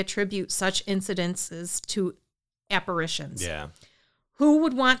automatically attribute such incidences to apparitions. Yeah. Who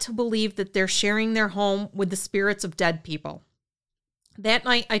would want to believe that they're sharing their home with the spirits of dead people? That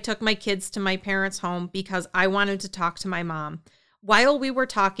night, I took my kids to my parents' home because I wanted to talk to my mom. While we were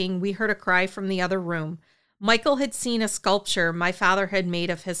talking, we heard a cry from the other room. Michael had seen a sculpture my father had made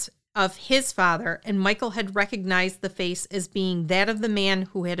of his father, and Michael had recognized the face as being that of the man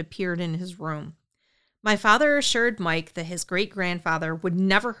who had appeared in his room. My father assured Mike that his great-grandfather would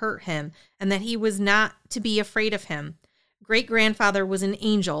never hurt him and that he was not to be afraid of him. Great-grandfather was an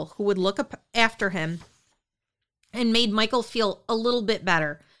angel who would look up after him and made Michael feel a little bit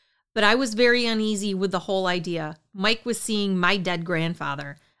better. But I was very uneasy with the whole idea. Mike was seeing my dead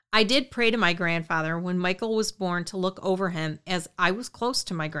grandfather. I did pray to my grandfather when Michael was born to look over him, as I was close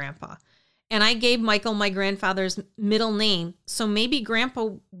to my grandpa. And I gave Michael my grandfather's middle name, so maybe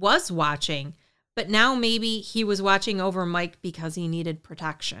Grandpa was watching, but now maybe he was watching over Mike because he needed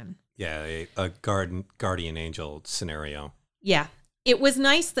protection. Yeah, a guardian angel scenario. Yeah. It was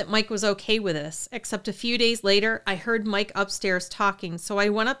nice that Mike was okay with this, except a few days later, I heard Mike upstairs talking, so I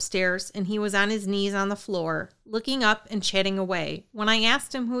went upstairs and he was on his knees on the floor, looking up and chatting away. When I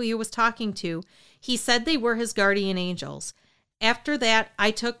asked him who he was talking to, he said they were his guardian angels. After that,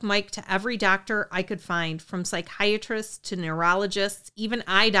 I took Mike to every doctor I could find, from psychiatrists to neurologists, even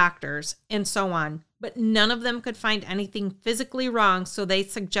eye doctors, and so on. But none of them could find anything physically wrong, so they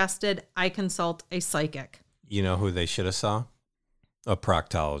suggested I consult a psychic. You know who they should have saw? A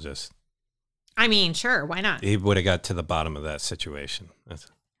proctologist. I mean, sure, why not? He would have got to the bottom of that situation.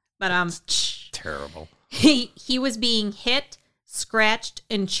 That's terrible. He was being hit, scratched,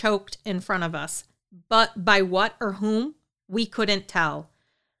 and choked in front of us. But by what or whom, we couldn't tell.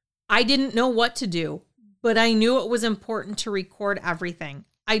 I didn't know what to do, but I knew it was important to record everything.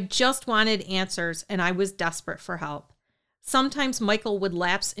 I just wanted answers, and I was desperate for help. Sometimes Michael would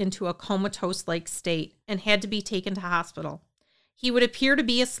lapse into a comatose-like state and had to be taken to hospital. He would appear to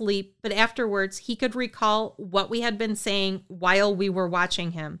be asleep, but afterwards he could recall what we had been saying while we were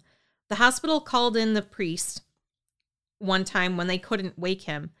watching him. The hospital called in the priest one time when they couldn't wake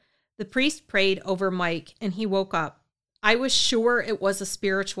him. The priest prayed over Mike, and he woke up. I was sure it was a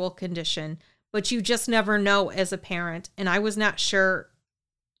spiritual condition, but you just never know as a parent, and I was not sure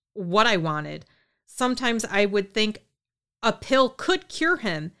what I wanted. Sometimes I would think a pill could cure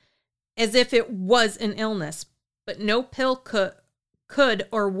him, as if it was an illness, but no pill could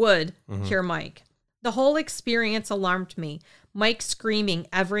or would cure Mike. The whole experience alarmed me. Mike screaming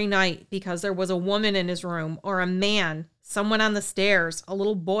every night because there was a woman in his room, or a man, someone on the stairs, a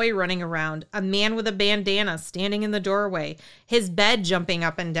little boy running around, a man with a bandana standing in the doorway, his bed jumping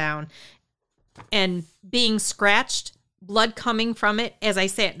up and down, and being scratched, blood coming from it as I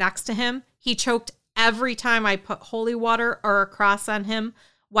sat next to him. He choked every time I put holy water or a cross on him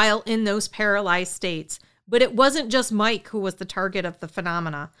while in those paralyzed states. But it wasn't just Mike who was the target of the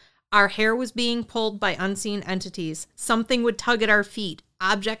phenomena. Our hair was being pulled by unseen entities. Something would tug at our feet.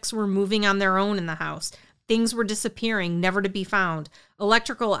 Objects were moving on their own in the house. Things were disappearing, never to be found.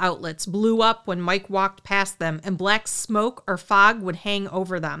 Electrical outlets blew up when Mike walked past them, and black smoke or fog would hang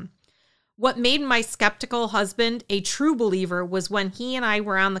over them. What made my skeptical husband a true believer was when he and I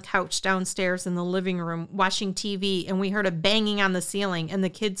were on the couch downstairs in the living room watching TV, and we heard a banging on the ceiling and the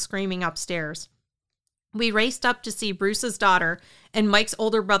kids screaming upstairs. We raced up to see Bruce's daughter and Mike's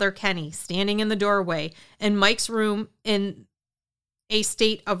older brother Kenny standing in the doorway, and Mike's room in a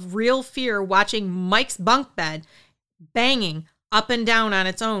state of real fear, watching Mike's bunk bed banging up and down on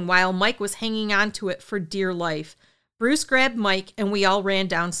its own while Mike was hanging on to it for dear life. Bruce grabbed Mike and we all ran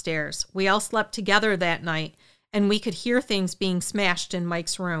downstairs. We all slept together that night, and we could hear things being smashed in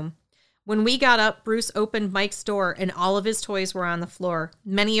Mike's room. When we got up, Bruce opened Mike's door and all of his toys were on the floor,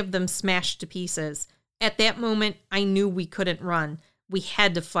 many of them smashed to pieces. At that moment, I knew we couldn't run. We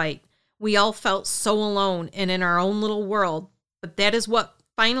had to fight. We all felt so alone and in our own little world, but that is what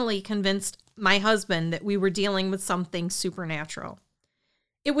finally convinced my husband that we were dealing with something supernatural.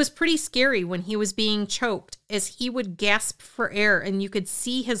 It was pretty scary when he was being choked, as he would gasp for air and you could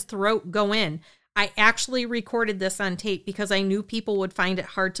see his throat go in. I actually recorded this on tape because I knew people would find it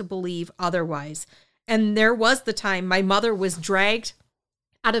hard to believe otherwise. And there was the time my mother was dragged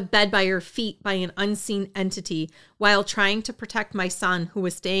out of bed by her feet by an unseen entity while trying to protect my son who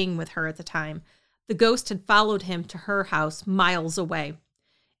was staying with her at the time. The ghost had followed him to her house miles away.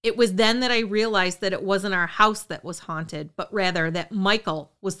 It was then that I realized that it wasn't our house that was haunted, but rather that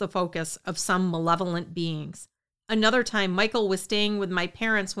Michael was the focus of some malevolent beings. Another time, Michael was staying with my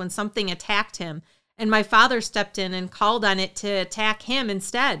parents when something attacked him, and my father stepped in and called on it to attack him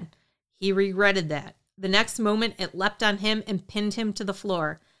instead. He regretted that. The next moment, it leapt on him and pinned him to the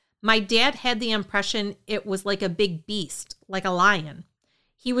floor. My dad had the impression it was like a big beast, like a lion.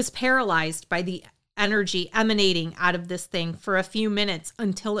 He was paralyzed by the energy emanating out of this thing for a few minutes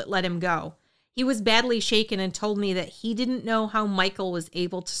until it let him go. He was badly shaken and told me that he didn't know how Michael was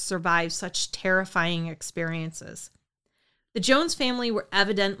able to survive such terrifying experiences. The Jones family were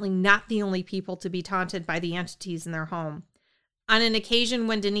evidently not the only people to be taunted by the entities in their home. On an occasion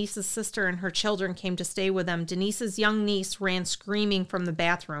when Denise's sister and her children came to stay with them, Denise's young niece ran screaming from the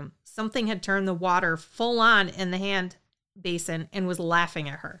bathroom. Something had turned the water full on in the hand basin and was laughing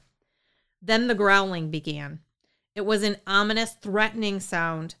at her. Then the growling began. It was an ominous, threatening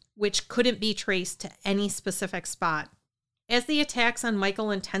sound, which couldn't be traced to any specific spot. As the attacks on Michael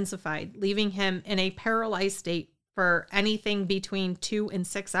intensified, leaving him in a paralyzed state for anything between 2 and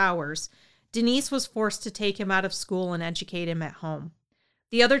 6 hours, Denise was forced to take him out of school and educate him at home.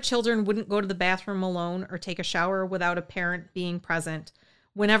 The other children wouldn't go to the bathroom alone or take a shower without a parent being present.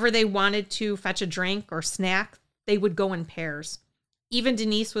 Whenever they wanted to fetch a drink or snack, they would go in pairs. Even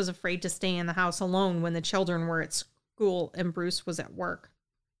Denise was afraid to stay in the house alone when the children were at school and Bruce was at work.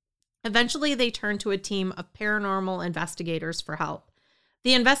 Eventually, they turned to a team of paranormal investigators for help.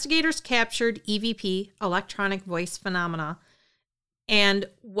 The investigators captured EVP, electronic voice phenomena, and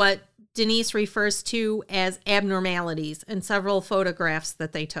what Denise refers to as abnormalities in several photographs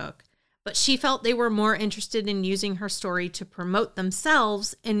that they took. But she felt they were more interested in using her story to promote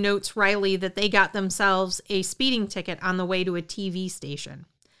themselves, and notes Riley that they got themselves a speeding ticket on the way to a TV station.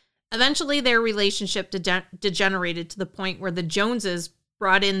 Eventually, their relationship degenerated to the point where the Joneses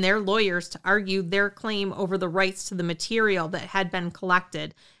brought in their lawyers to argue their claim over the rights to the material that had been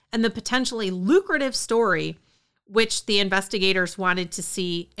collected and the potentially lucrative story which the investigators wanted to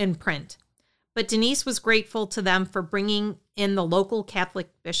see in print. But Denise was grateful to them for bringing in the local Catholic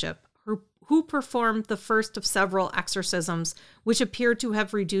bishop, who performed the first of several exorcisms, which appeared to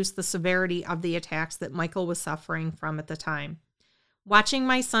have reduced the severity of the attacks that Michael was suffering from at the time. Watching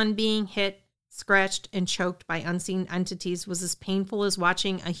my son being hit, scratched, and choked by unseen entities was as painful as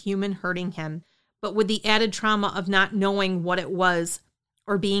watching a human hurting him, but with the added trauma of not knowing what it was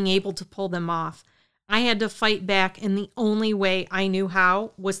or being able to pull them off. I had to fight back, and the only way I knew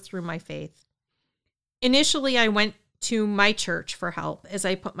how was through my faith. Initially, I went to my church for help as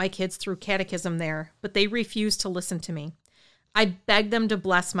I put my kids through catechism there, but they refused to listen to me. I begged them to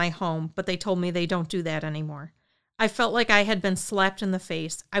bless my home, but they told me they don't do that anymore. I felt like I had been slapped in the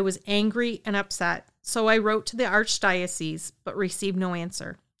face. I was angry and upset, so I wrote to the archdiocese, but received no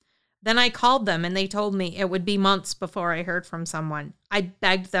answer. Then I called them, and they told me it would be months before I heard from someone. I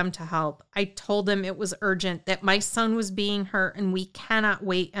begged them to help. I told them it was urgent, that my son was being hurt, and we cannot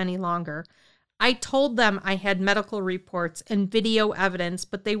wait any longer. I told them I had medical reports and video evidence,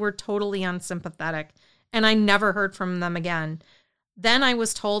 but they were totally unsympathetic, and I never heard from them again. Then I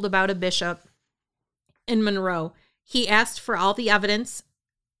was told about a bishop in Monroe. He asked for all the evidence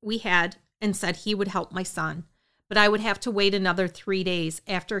we had and said he would help my son, but I would have to wait another 3 days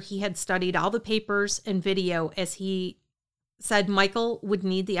after he had studied all the papers and video, as he said Michael would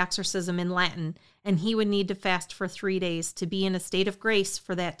need the exorcism in Latin, and he would need to fast for 3 days to be in a state of grace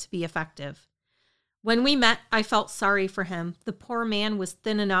for that to be effective. When we met, I felt sorry for him. The poor man was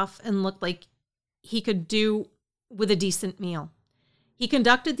thin enough and looked like he could do with a decent meal. He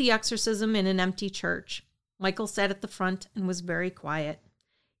conducted the exorcism in an empty church. Michael sat at the front and was very quiet.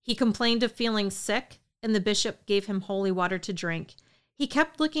 He complained of feeling sick, and the bishop gave him holy water to drink. He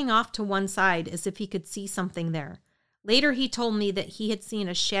kept looking off to one side as if he could see something there. Later, he told me that he had seen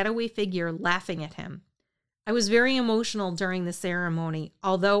a shadowy figure laughing at him. I was very emotional during the ceremony,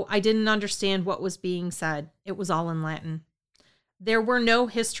 although I didn't understand what was being said. It was all in Latin. There were no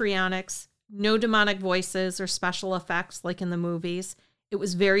histrionics, no demonic voices or special effects like in the movies. It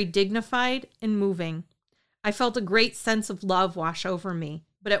was very dignified and moving. I felt a great sense of love wash over me,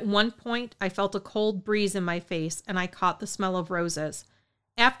 but at one point I felt a cold breeze in my face and I caught the smell of roses.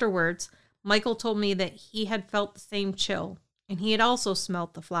 Afterwards, Michael told me that he had felt the same chill, and he had also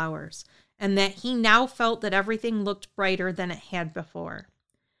smelt the flowers, and that he now felt that everything looked brighter than it had before.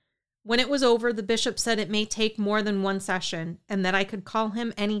 When it was over, the bishop said it may take more than one session, and that I could call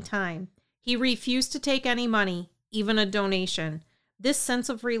him any time. He refused to take any money, even a donation. This sense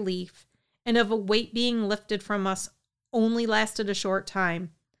of relief and of a weight being lifted from us only lasted a short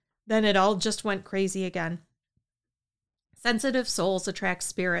time. Then it all just went crazy again. Sensitive souls attract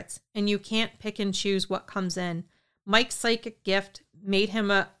spirits, and you can't pick and choose what comes in. Mike's psychic gift made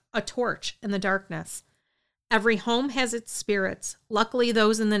him a torch in the darkness. Every home has its spirits. Luckily,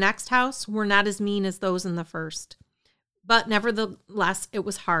 those in the next house were not as mean as those in the first. But nevertheless, it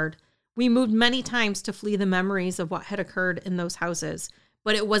was hard. We moved many times to flee the memories of what had occurred in those houses.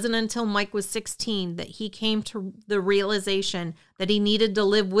 But it wasn't until Mike was 16 that he came to the realization that he needed to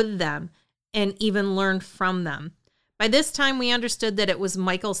live with them and even learn from them. By this time, we understood that it was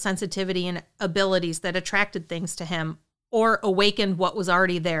Michael's sensitivity and abilities that attracted things to him, or awakened what was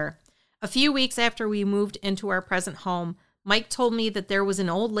already there. A few weeks after we moved into our present home, Mike told me that there was an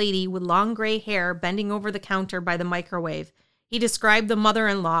old lady with long gray hair bending over the counter by the microwave. He described the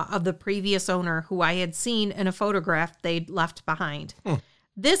mother-in-law of the previous owner, who I had seen in a photograph they'd left behind.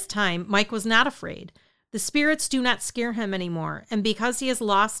 This time, Mike was not afraid. The spirits do not scare him anymore, and because he has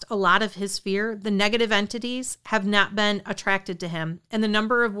lost a lot of his fear, the negative entities have not been attracted to him, and the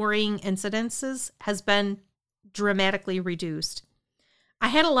number of worrying incidences has been dramatically reduced. I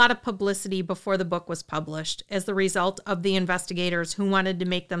had a lot of publicity before the book was published as the result of the investigators who wanted to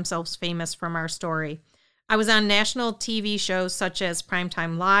make themselves famous from our story. I was on national TV shows such as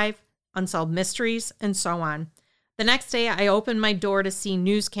Primetime Live, Unsolved Mysteries, and so on. The next day, I opened my door to see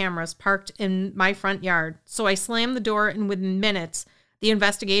news cameras parked in my front yard, so I slammed the door, and within minutes, the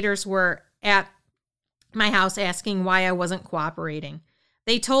investigators were at my house asking why I wasn't cooperating.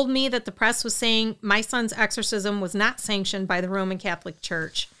 They told me that the press was saying my son's exorcism was not sanctioned by the Roman Catholic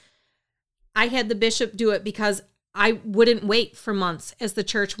Church. I had the bishop do it because I wouldn't wait for months as the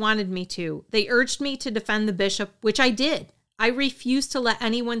church wanted me to. They urged me to defend the bishop, which I did. I refused to let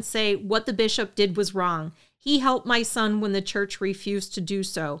anyone say what the bishop did was wrong. He helped my son when the church refused to do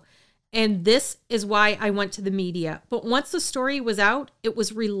so. And this is why I went to the media. But once the story was out, it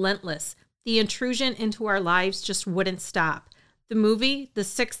was relentless. The intrusion into our lives just wouldn't stop. The movie, The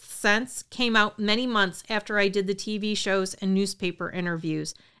Sixth Sense, came out many months after I did the TV shows and newspaper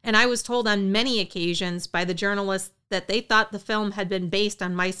interviews, and I was told on many occasions by the journalists that they thought the film had been based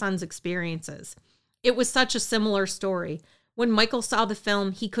on my son's experiences. It was such a similar story. When Michael saw the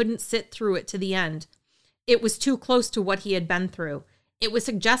film, he couldn't sit through it to the end. It was too close to what he had been through. It was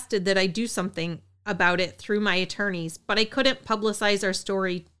suggested that I do something about it through my attorneys, but I couldn't publicize our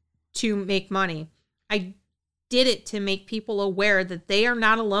story to make money. I did it to make people aware that they are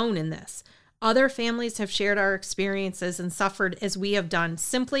not alone in this. Other families have shared our experiences and suffered as we have done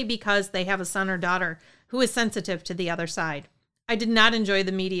simply because they have a son or daughter who is sensitive to the other side. I did not enjoy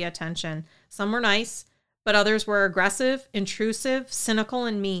the media attention. Some were nice, but others were aggressive, intrusive, cynical,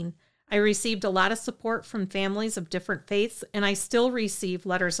 and mean. I received a lot of support from families of different faiths, and I still receive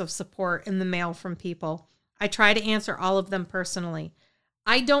letters of support in the mail from people. I try to answer all of them personally.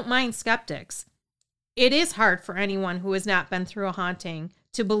 I don't mind skeptics. It is hard for anyone who has not been through a haunting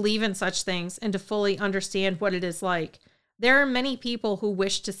to believe in such things and to fully understand what it is like. There are many people who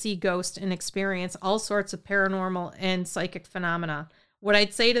wish to see ghosts and experience all sorts of paranormal and psychic phenomena. What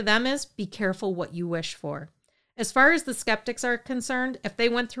I'd say to them is, be careful what you wish for. As far as the skeptics are concerned, if they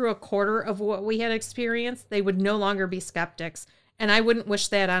went through a quarter of what we had experienced, they would no longer be skeptics, and I wouldn't wish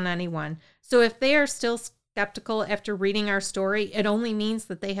that on anyone. So if they are still skeptical after reading our story, it only means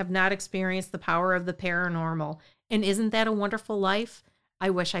that they have not experienced the power of the paranormal. And isn't that a wonderful life? I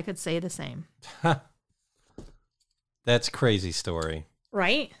wish I could say the same. That's a crazy story.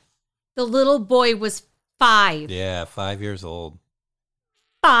 Right? The little boy was 5. Yeah, 5 years old.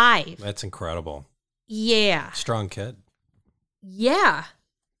 5. That's incredible. Yeah. Strong kid. Yeah.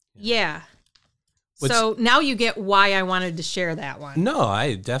 So now you get why I wanted to share that one. No,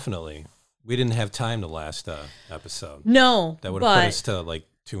 I definitely. We didn't have time the last episode. No. That would have put us to like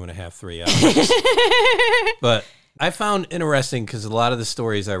 2.5, 3 hours. But I found interesting because a lot of the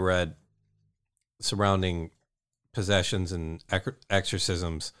stories I read surrounding possessions and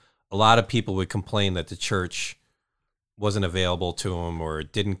exorcisms, a lot of people would complain that the church wasn't available to them or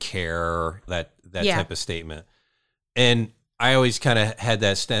didn't care, that type of statement. And I always kind of had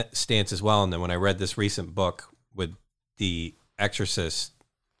that stance as well. And then when I read this recent book with The Exorcist,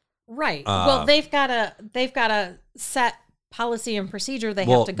 right. Well, they've got a set policy and procedure they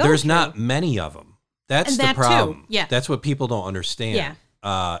have to go there's through. Not many of them. That's the problem. Too. Yeah. That's what people don't understand.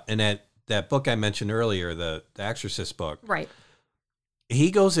 Yeah. And that book I mentioned earlier, the Exorcist book, right. He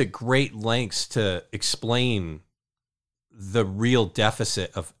goes at great lengths to explain the real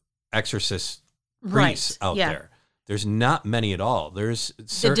deficit of exorcist priests out there. There's not many at all. There's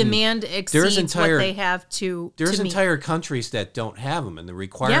the demand exceeds what they have to. There's entire countries that don't have them, and the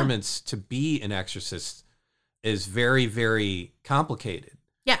requirements to be an exorcist is very, very complicated.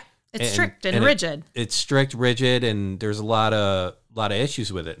 Yeah, it's strict and rigid. It's strict, rigid, and there's a lot of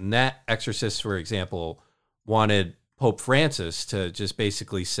issues with it. And that exorcist, for example, wanted Pope Francis to just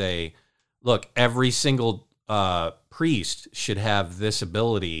basically say, "Look, every single priest should have this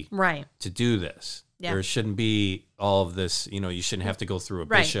ability to do this. Yeah. There shouldn't be all of this, you shouldn't have to go through a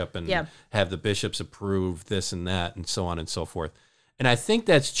bishop and have the bishops approve this and that and so on and so forth." And I think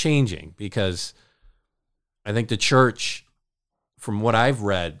that's changing because I think the church, from what I've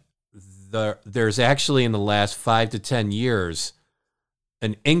read, there's actually in the last 5 to 10 years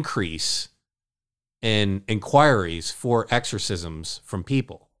an increase in inquiries for exorcisms from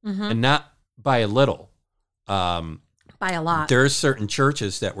people, and not by a little. By a lot. There's certain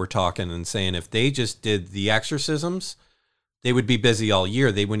churches that we're talking and saying if they just did the exorcisms, they would be busy all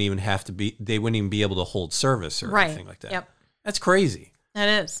year. They wouldn't even be able to hold service or anything like that. Yep. That's crazy.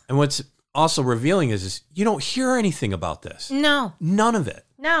 That is. And what's also revealing is you don't hear anything about this. No. None of it.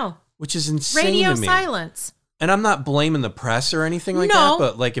 No. Which is insane Radio to me. silence. And I'm not blaming the press or anything like that,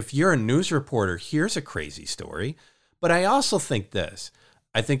 but like if you're a news reporter, here's a crazy story. But I also think this.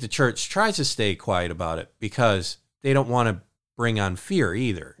 I think the church tries to stay quiet about it because they don't want to bring on fear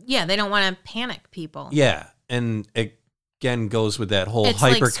either. Yeah, they don't want to panic people. Yeah, and it again goes with that whole it's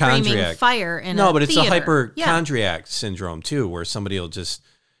hypochondriac. Like screaming fire in but a it's theater. a hypochondriac syndrome too, where somebody will just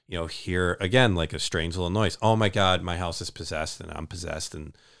hear again like a strange little noise. Oh my God, my house is possessed, and I'm possessed,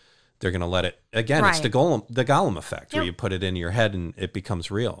 and they're gonna let it again. It's the Gollum effect, where you put it in your head and it becomes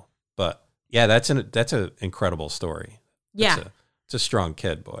real. But yeah, that's an incredible story. It's a strong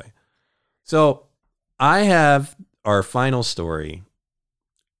kid, boy. So I have our final story.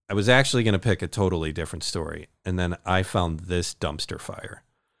 I was actually going to pick a totally different story, and then I found this dumpster fire.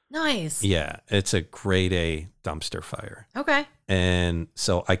 Nice. Yeah, it's a grade A dumpster fire. Okay. And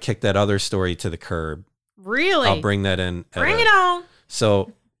so I kicked that other story to the curb. Really? I'll bring that in. Bring it on.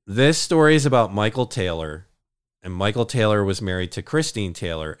 So this story is about Michael Taylor, And Michael Taylor was married to Christine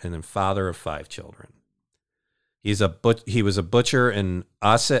Taylor and then father of 5 children. He was a butcher in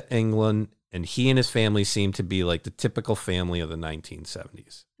Ossett, England, and he and his family seemed to be like the typical family of the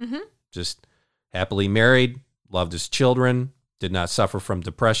 1970s. Mm-hmm. Just happily married, loved his children, did not suffer from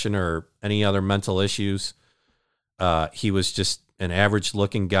depression or any other mental issues. He was just an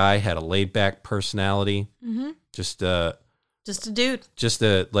average-looking guy, had a laid-back personality. Mm-hmm. Just a dude. Just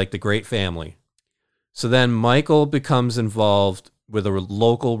like the great family. So then Michael becomes involved with a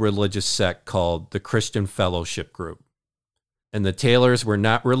local religious sect called the Christian Fellowship Group. And the Taylors were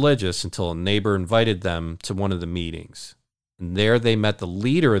not religious until a neighbor invited them to one of the meetings. And there they met the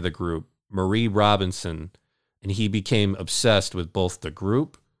leader of the group, Marie Robinson, and he became obsessed with both the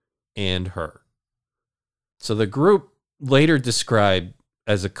group and her. So the group later described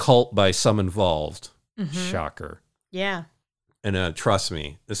as a cult by some involved. Mm-hmm. Shocker. Yeah. And trust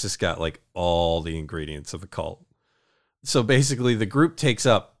me, this has got like all the ingredients of a cult. So basically, the group takes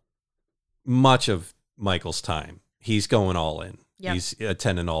up much of Michael's time. He's going all in. Yep. He's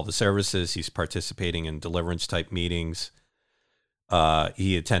attending all the services. He's participating in deliverance type meetings.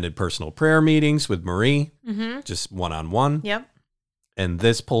 He attended personal prayer meetings with Marie, just one-on-one. Yep. And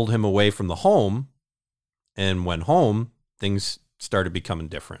this pulled him away from the home. And when home, things started becoming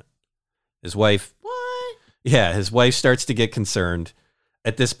different. His wife... What? Yeah, his wife starts to get concerned.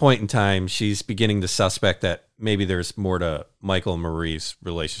 At this point in time, she's beginning to suspect that maybe there's more to Michael and Marie's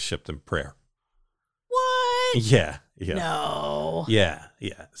relationship than prayer. What? Yeah. No. Yeah.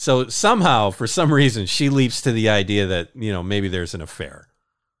 So somehow, for some reason, she leaps to the idea that, maybe there's an affair.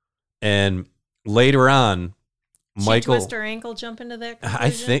 And later on, Michael... She twist her ankle, jump into that conclusion? I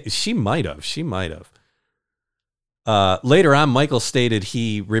think she might have. Later on, Michael stated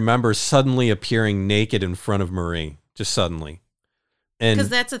he remembers suddenly appearing naked in front of Marie, just suddenly. Because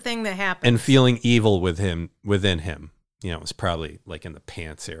that's a thing that happens. And feeling evil within him. It's probably like in the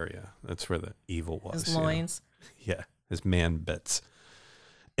pants area. That's where the evil was. His loins. Yeah, his man bits.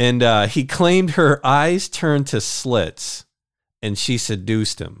 And he claimed her eyes turned to slits, and she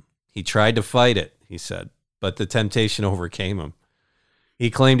seduced him. He tried to fight it, he said, but the temptation overcame him. He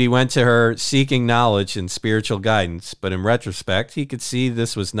claimed he went to her seeking knowledge and spiritual guidance, but in retrospect, he could see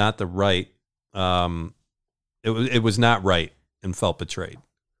this was not the right. It was not right, and felt betrayed.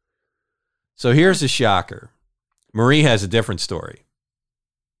 So here's a shocker. Marie has a different story.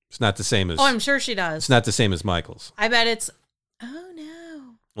 It's not the same as... Oh, I'm sure she does. It's not the same as Michael's. I bet it's... Oh,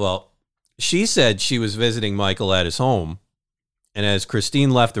 no. Well, she said she was visiting Michael at his home, and as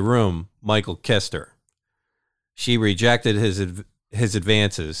Christine left the room, Michael kissed her. She rejected his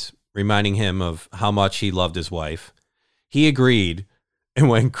advances, reminding him of how much he loved his wife. He agreed, and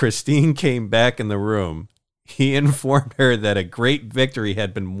when Christine came back in the room, he informed her that a great victory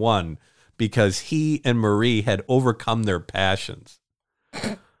had been won because he and Marie had overcome their passions.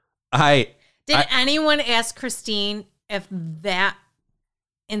 Did anyone ask Christine if that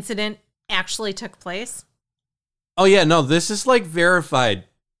incident actually took place? Oh yeah, no, this is like verified.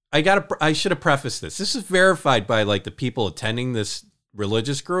 I should have prefaced this. This is verified by like the people attending this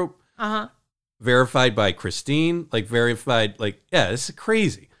religious group. Uh-huh. Verified by Christine, yeah, this is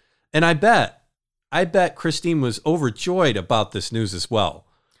crazy. And I bet Christine was overjoyed about this news as well.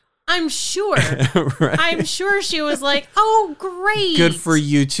 I'm sure. Right? I'm sure she was like, oh, great. Good for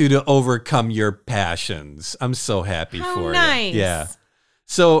you two to overcome your passions. I'm so happy for nice. you. Yeah.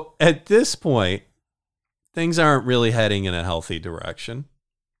 So at this point, things aren't really heading in a healthy direction.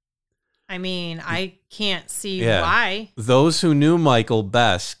 I mean, I can't see why. Those who knew Michael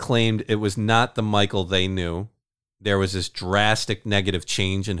best claimed it was not the Michael they knew. There was this drastic negative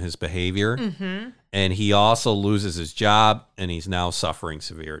change in his behavior. Mm-hmm. And he also loses his job, and he's now suffering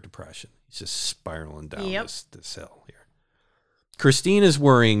severe depression. He's just spiraling down this hill here. Christine is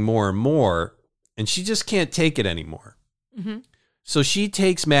worrying more and more, and she just can't take it anymore. Mm-hmm. So she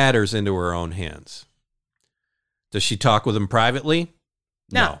takes matters into her own hands. Does she talk with him privately?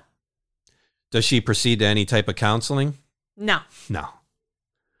 No. Does she proceed to any type of counseling? No.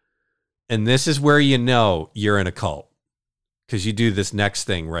 And this is where you know you're in a cult, because you do this next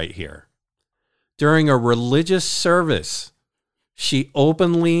thing right here. During a religious service, she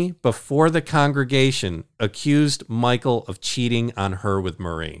openly, before the congregation, accused Michael of cheating on her with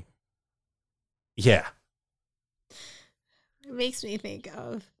Marie. Yeah. It makes me think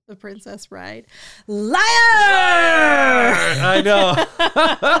of The Princess Bride. Liar! I know.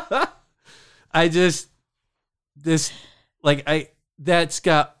 That's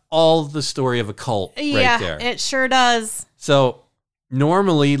got all the story of a cult right there. Yeah, it sure does. So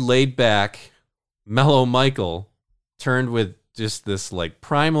normally laid back, mellow Michael turned with just this like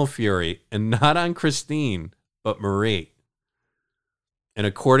primal fury, and not on Christine, but Marie. And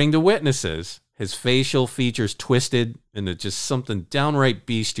according to witnesses, his facial features twisted into just something downright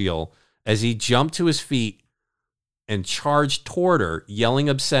bestial as he jumped to his feet and charged toward her, yelling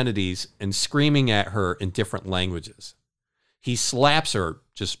obscenities and screaming at her in different languages. He slaps her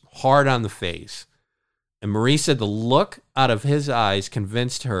just hard on the face. And Marie said the look out of his eyes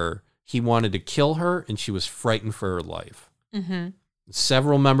convinced her he wanted to kill her, and she was frightened for her life. Mm-hmm.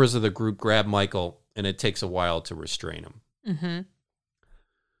 Several members of the group grab Michael, and it takes a while to restrain him. Mm-hmm.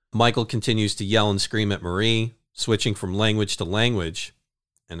 Michael continues to yell and scream at Marie, switching from language to language.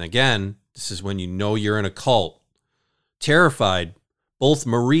 And again, this is when you know you're in a cult. Terrified, both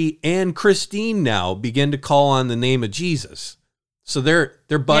Marie and Christine now begin to call on the name of Jesus. So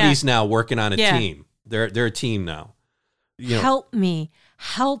they're buddies now working on a team. They're a team now. You know, help me.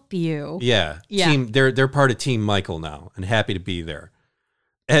 Help you. Yeah. Team. They're part of Team Michael now and happy to be there.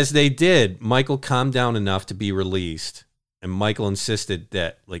 As they did, Michael calmed down enough to be released, and Michael insisted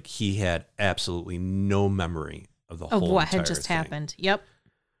that he had absolutely no memory of the whole what had just happened. Yep.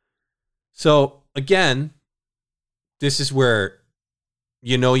 So again, this is where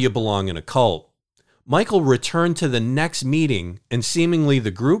you know you belong in a cult. Michael returned to the next meeting, and seemingly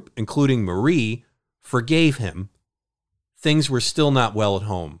the group, including Marie, forgave him. Things were still not well at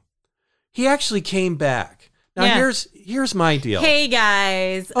home. He actually came back. Now, here's my deal. Hey,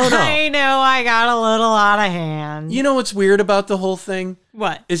 guys. Oh, no. I know I got a little out of hand. You know what's weird about the whole thing?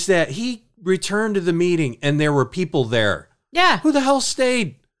 What? Is that he returned to the meeting, and there were people there. Yeah. Who the hell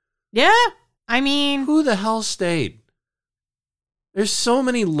stayed? Yeah. I mean... Who the hell stayed? There's so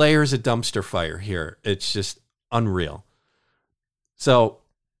many layers of dumpster fire here. It's just unreal. So,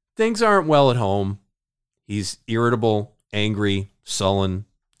 things aren't well at home. He's irritable, angry, sullen,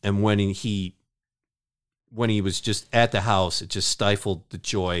 and when he was just at the house, it just stifled the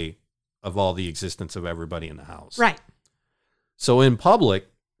joy of all the existence of everybody in the house. Right. So in public,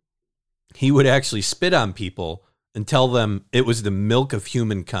 he would actually spit on people and tell them it was the milk of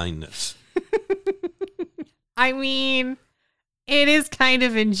human kindness. I mean, it is kind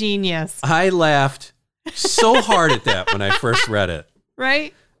of ingenious. I laughed so hard at that when I first read it.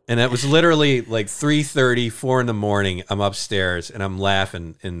 Right? And it was literally 3:30, 4 in the morning. I'm upstairs and I'm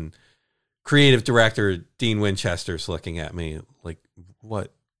laughing, and creative director Dean Winchester's looking at me like,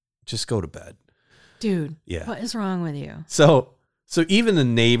 what? Just go to bed. Dude, yeah. What is wrong with you? So even the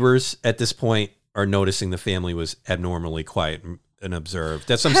neighbors at this point are noticing the family was abnormally quiet and observed.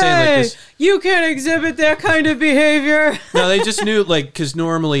 That's what I'm saying. Like, you can't exhibit that kind of behavior. No, they just knew, because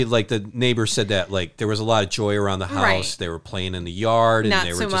normally, the neighbor said that, there was a lot of joy around the house. Right. They were playing in the yard, and Not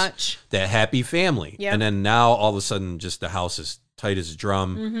they were so just much. that happy family. Yep. And then now, all of a sudden, just the house is tight as a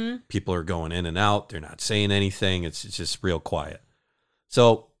drum. Mm-hmm. People are going in and out. They're not saying anything. It's just real quiet.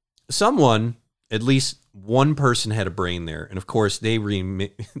 So someone, at least one person, had a brain there, and of course, they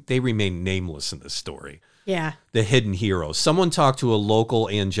remain nameless in this story. Yeah. The hidden hero. Someone talked to a local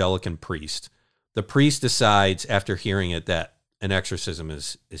Anglican priest. The priest decides after hearing it that an exorcism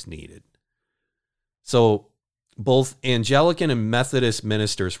is needed. So both Anglican and Methodist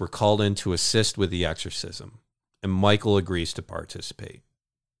ministers were called in to assist with the exorcism, and Michael agrees to participate.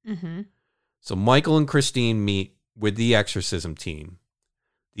 Mm-hmm. So Michael and Christine meet with the exorcism team.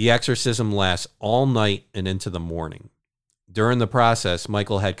 The exorcism lasts all night and into the morning. During the process,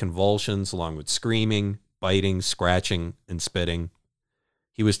 Michael had convulsions along with screaming, biting, scratching, and spitting.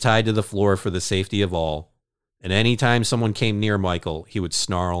 He was tied to the floor for the safety of all, and any time someone came near Michael, he would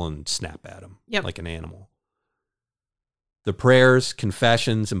snarl and snap at him like an animal. The prayers,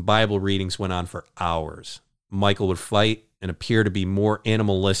 confessions, and Bible readings went on for hours. Michael would fight and appear to be more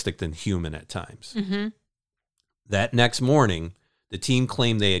animalistic than human at times. Mm-hmm. That next morning, the team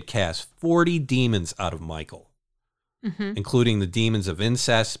claimed they had cast 40 demons out of Michael. Mm-hmm. Including the demons of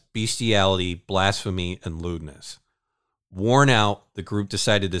incest, bestiality, blasphemy, and lewdness. Worn out, the group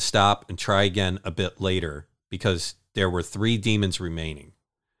decided to stop and try again a bit later because there were 3 demons remaining.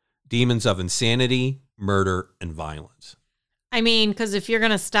 Demons of insanity, murder, and violence. I mean, because if you're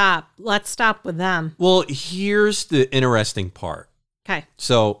going to stop, let's stop with them. Well, here's the interesting part. Okay.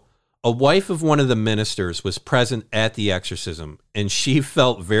 So, a wife of one of the ministers was present at the exorcism, and she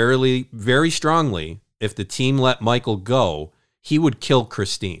felt very, very strongly if the team let Michael go, he would kill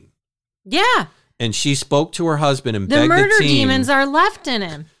Christine. Yeah. And she spoke to her husband and begged the team. The murder demons are left in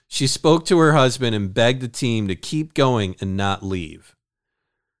him. She spoke to her husband and begged the team to keep going and not leave.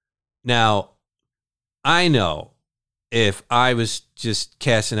 Now, I know if I was just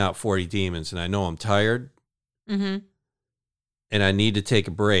casting out 40 demons and I know I'm tired and I need to take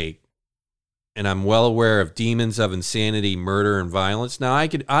a break, and I'm well aware of demons of insanity, murder, and violence. Now,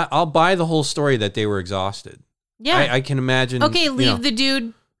 I'll buy the whole story that they were exhausted. Yeah. I can imagine. Okay, leave the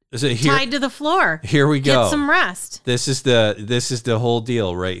dude tied to the floor. Here we go. Get some rest. This is the whole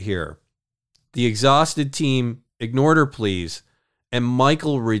deal right here. The exhausted team ignored her pleas, and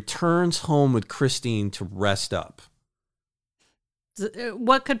Michael returns home with Christine to rest up.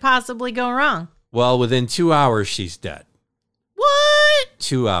 What could possibly go wrong? Well, within 2 hours, she's dead. What?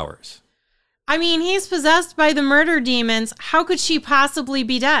 2 hours. I mean, he's possessed by the murder demons. How could she possibly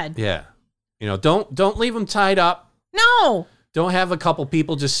be dead? Yeah. Don't leave him tied up. No. Don't have a couple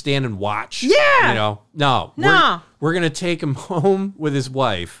people just stand and watch. Yeah. No. We're going to take him home with his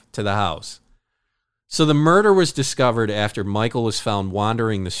wife to the house. So the murder was discovered after Michael was found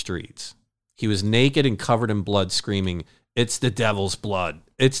wandering the streets. He was naked and covered in blood, screaming, "It's the devil's blood.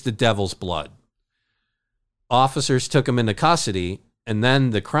 It's the devil's blood." Officers took him into custody, and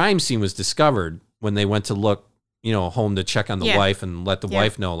then the crime scene was discovered when they went to look, home to check on the wife and let the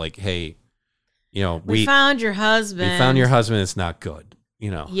wife know, like, hey, we found your husband. We found your husband. It's not good,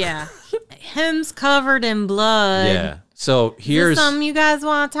 Yeah. Him's covered in blood. Yeah. So here's something you guys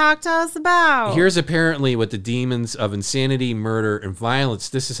want to talk to us about. Here's apparently what the demons of insanity, murder, and violence,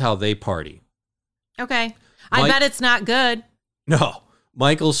 this is how they party. Okay. I bet it's not good. No.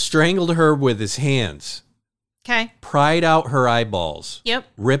 Michael strangled her with his hands. Okay. Pried out her eyeballs. Yep.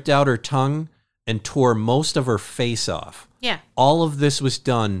 Ripped out her tongue and tore most of her face off. Yeah. All of this was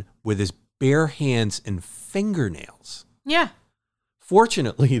done with his bare hands and fingernails. Yeah.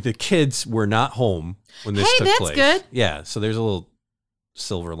 Fortunately, the kids were not home when this took place. Hey, that's good. Yeah, so there's a little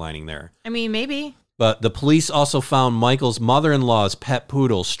silver lining there. I mean, maybe. But the police also found Michael's mother-in-law's pet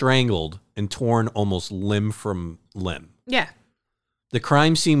poodle strangled and torn almost limb from limb. Yeah. The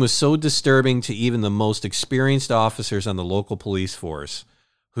crime scene was so disturbing to even the most experienced officers on the local police force,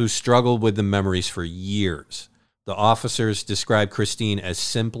 who struggled with the memories for years. The officers described Christine as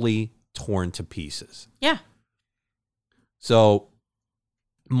simply torn to pieces. Yeah. So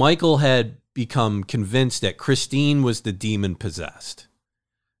Michael had become convinced that Christine was the demon possessed.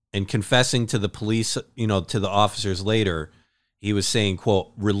 And confessing to the police, to the officers later, he was saying,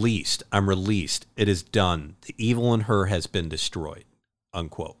 quote, "Released. I'm released. It is done. The evil in her has been destroyed,"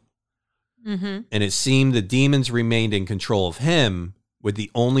 unquote. Mm-hmm. And it seemed the demons remained in control of him, with the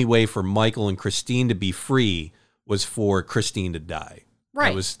only way for Michael and Christine to be free was for Christine to die. Right.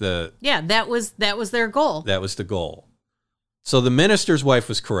 That was that was their goal. That was the goal. So the minister's wife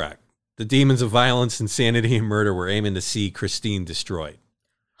was correct. The demons of violence, insanity, and murder were aiming to see Christine destroyed.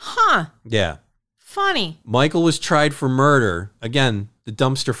 Huh. Yeah. Funny. Michael was tried for murder. Again, the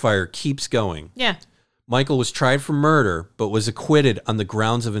dumpster fire keeps going. Yeah. Michael was tried for murder, but was acquitted on the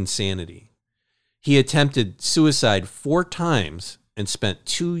grounds of insanity. He attempted suicide 4 times and spent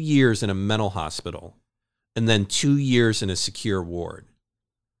 2 years in a mental hospital, and then 2 years in a secure ward.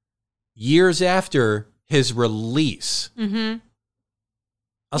 Years after his release,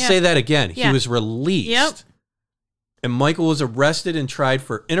 I'll say that again. He was released. Yep. And Michael was arrested and tried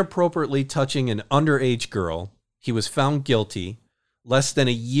for inappropriately touching an underage girl. He was found guilty. Less than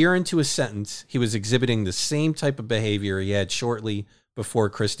a year into his sentence, he was exhibiting the same type of behavior he had shortly before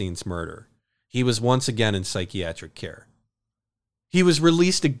Christine's murder. He was once again in psychiatric care. He was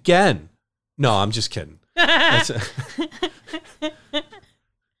released again. No, I'm just kidding.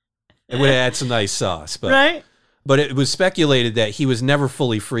 It would add some nice sauce, but right. But it was speculated that he was never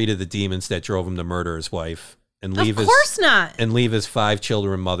fully freed of the demons that drove him to murder his wife and leave his 5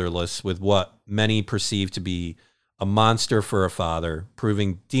 children motherless, with what many perceive to be a monster for a father,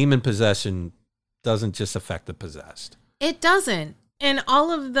 proving demon possession doesn't just affect the possessed. It doesn't. And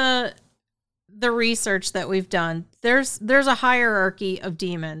all of the research that we've done, there's a hierarchy of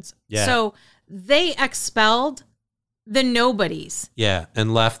demons. Yeah. So they expelled the nobodies. Yeah,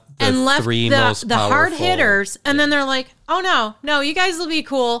 and left the 3 most the powerful. hard hitters, and then they're like, "Oh no, you guys will be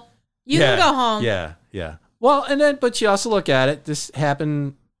cool. You can go home." Yeah. Well, but you also look at it. This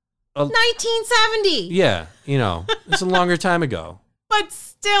happened 1970. Yeah, it's a longer time ago. But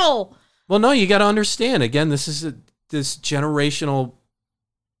still. Well, no, you got to understand. Again, this is this generational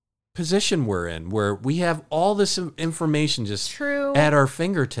position we're in, where we have all this information just at our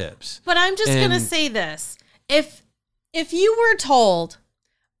fingertips. But I'm just gonna say this: if you were told,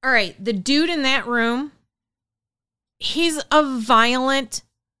 all right, the dude in that room, he's a violent,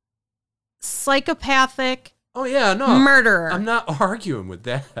 psychopathic, murderer. I'm not arguing with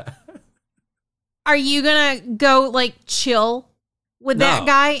that. Are you gonna go chill with that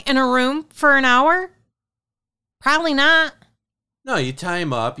guy in a room for an hour? Probably not. No, you tie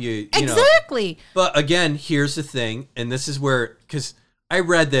him up. You exactly. But again, here's the thing, and this is where, because I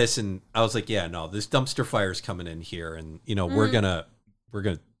read this and I was like, yeah, no, this dumpster fire is coming in here, and we're gonna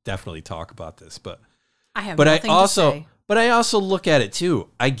definitely talk about this. But I have nothing to say. But I also look at it too.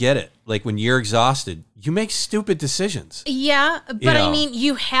 I get it. Like when you're exhausted, you make stupid decisions. Yeah, but I mean,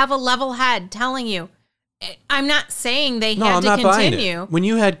 you have a level head telling you. I'm not saying they had to continue. Buying it. When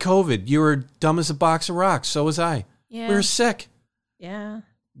you had COVID, you were dumb as a box of rocks. So was I. Yeah. We were sick. Yeah.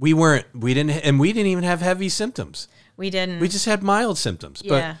 We didn't even have heavy symptoms. We didn't. We just had mild symptoms.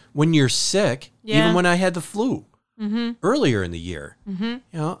 But when you're sick, even when I had the flu earlier in the year, you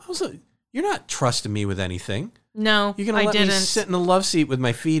know, I was like, you're not trusting me with anything. No, you're gonna let me sit in a love seat with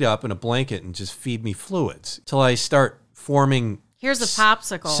my feet up in a blanket and just feed me fluids till I start forming. Here's a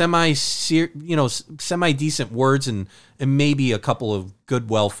popsicle. Semi decent words and maybe a couple of good,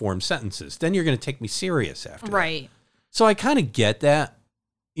 well formed sentences. Then you're gonna take me serious after that. Right. So I kind of get that.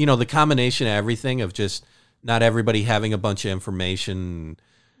 You know, the combination of everything of just not everybody having a bunch of information.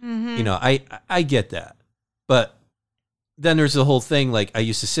 You know, I get that, but. Then there's the whole thing, like, I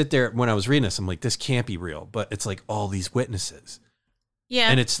used to sit there when I was reading this, I'm like, this can't be real. But it's like all these witnesses.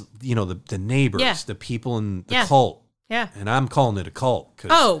 Yeah. And it's, you know, the neighbors, the people in the cult. Yeah. And I'm calling it a cult.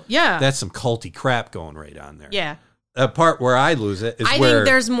 That's some culty crap going right on there. Yeah. The part where I lose it is I think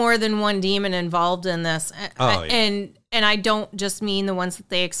there's more than one demon involved in this. Oh, yeah. And I don't just mean the ones that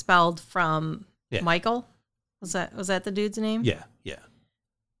they expelled from Michael. Was that the dude's name? Yeah. Yeah.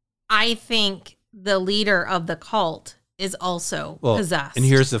 I think the leader of the cult is also possessed. And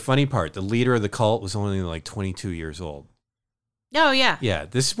here's the funny part. The leader of the cult was only like 22 years old. Oh, yeah. Yeah.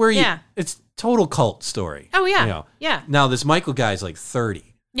 This is where it's total cult story. Oh, yeah. You know? Yeah. Now, this Michael guy's like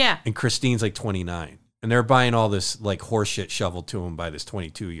 30. Yeah. And Christine's like 29. And they're buying all this like horse shit shoveled to them by this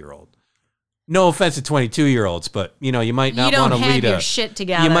 22-year-old. No offense to 22-year-olds, but, you know, you might not want to lead your shit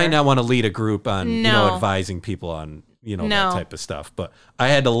together. You might not want to lead a group on, you know, advising people on, you know, that type of stuff. But I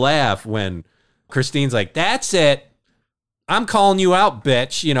had to laugh when Christine's like, that's it. I'm calling you out,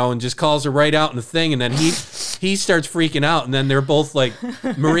 bitch, you know, and just calls her right out in the thing. And then he starts freaking out. And then they're both like,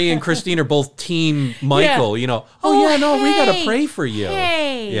 Marie and Christine are both team Michael, you know. We got to pray for you.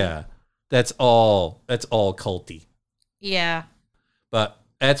 Hey. Yeah. That's all culty. Yeah. But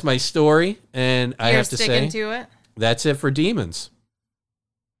that's my story. And I have to say, sticking to it. That's it for demons.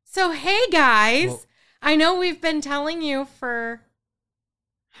 So, hey, guys, I know we've been telling you for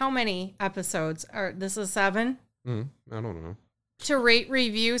how many episodes? This is 7? I don't know. To rate,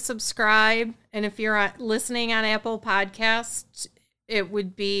 review, subscribe. And if you're listening on Apple Podcasts, it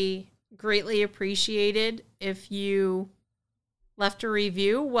would be greatly appreciated if you left a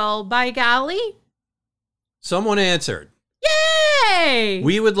review. Well, by golly. Someone answered. Yay!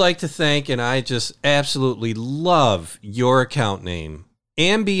 We would like to thank, and I just absolutely love your account name,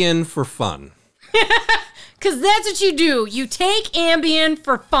 Ambien for Fun. Because that's what you do. You take Ambien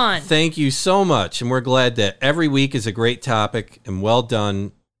for fun. Thank you so much. And we're glad that every week is a great topic and well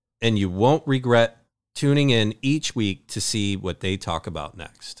done. And you won't regret tuning in each week to see what they talk about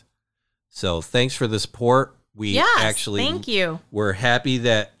next. So thanks for the support. Thank you. We're happy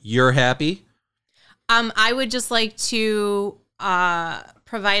that you're happy. I would just like to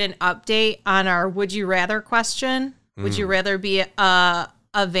provide an update on our would you rather question. Would you rather be a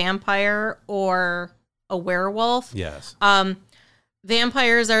vampire or a werewolf? Yes.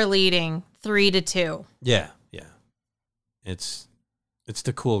 Vampires are leading 3-2. Yeah. It's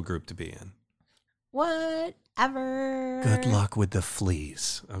the cool group to be in. Whatever. Good luck with the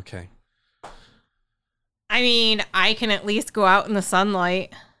fleas. Okay. I mean, I can at least go out in the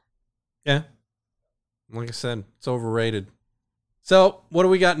sunlight. Yeah. Like I said, it's overrated. So, what do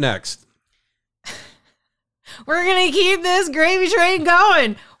we got next? We're going to keep this gravy train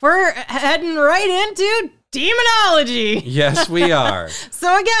going. We're heading right into demonology. Yes, we are.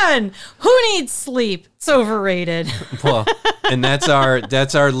 So again, who needs sleep? It's overrated. Well, and that's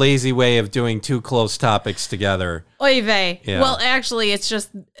our lazy way of doing two close topics together. Oy vey. Yeah. Well, actually, it's just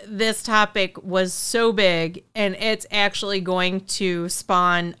this topic was so big, and it's actually going to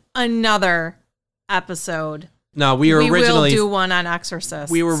spawn another episode. No, we will do one on exorcists.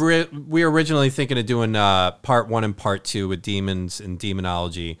 We were originally thinking of doing part 1 and part 2 with demons and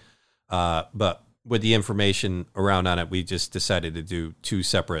demonology, but with the information around on it, we just decided to do 2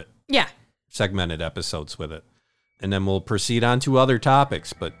 separate, segmented episodes with it, and then we'll proceed on to other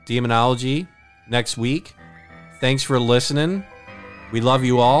topics. But demonology next week. Thanks for listening. We love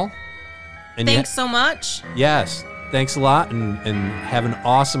you all. And thanks so much. Yes, thanks a lot, and have an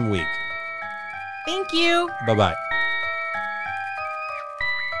awesome week. Thank you. Bye-bye.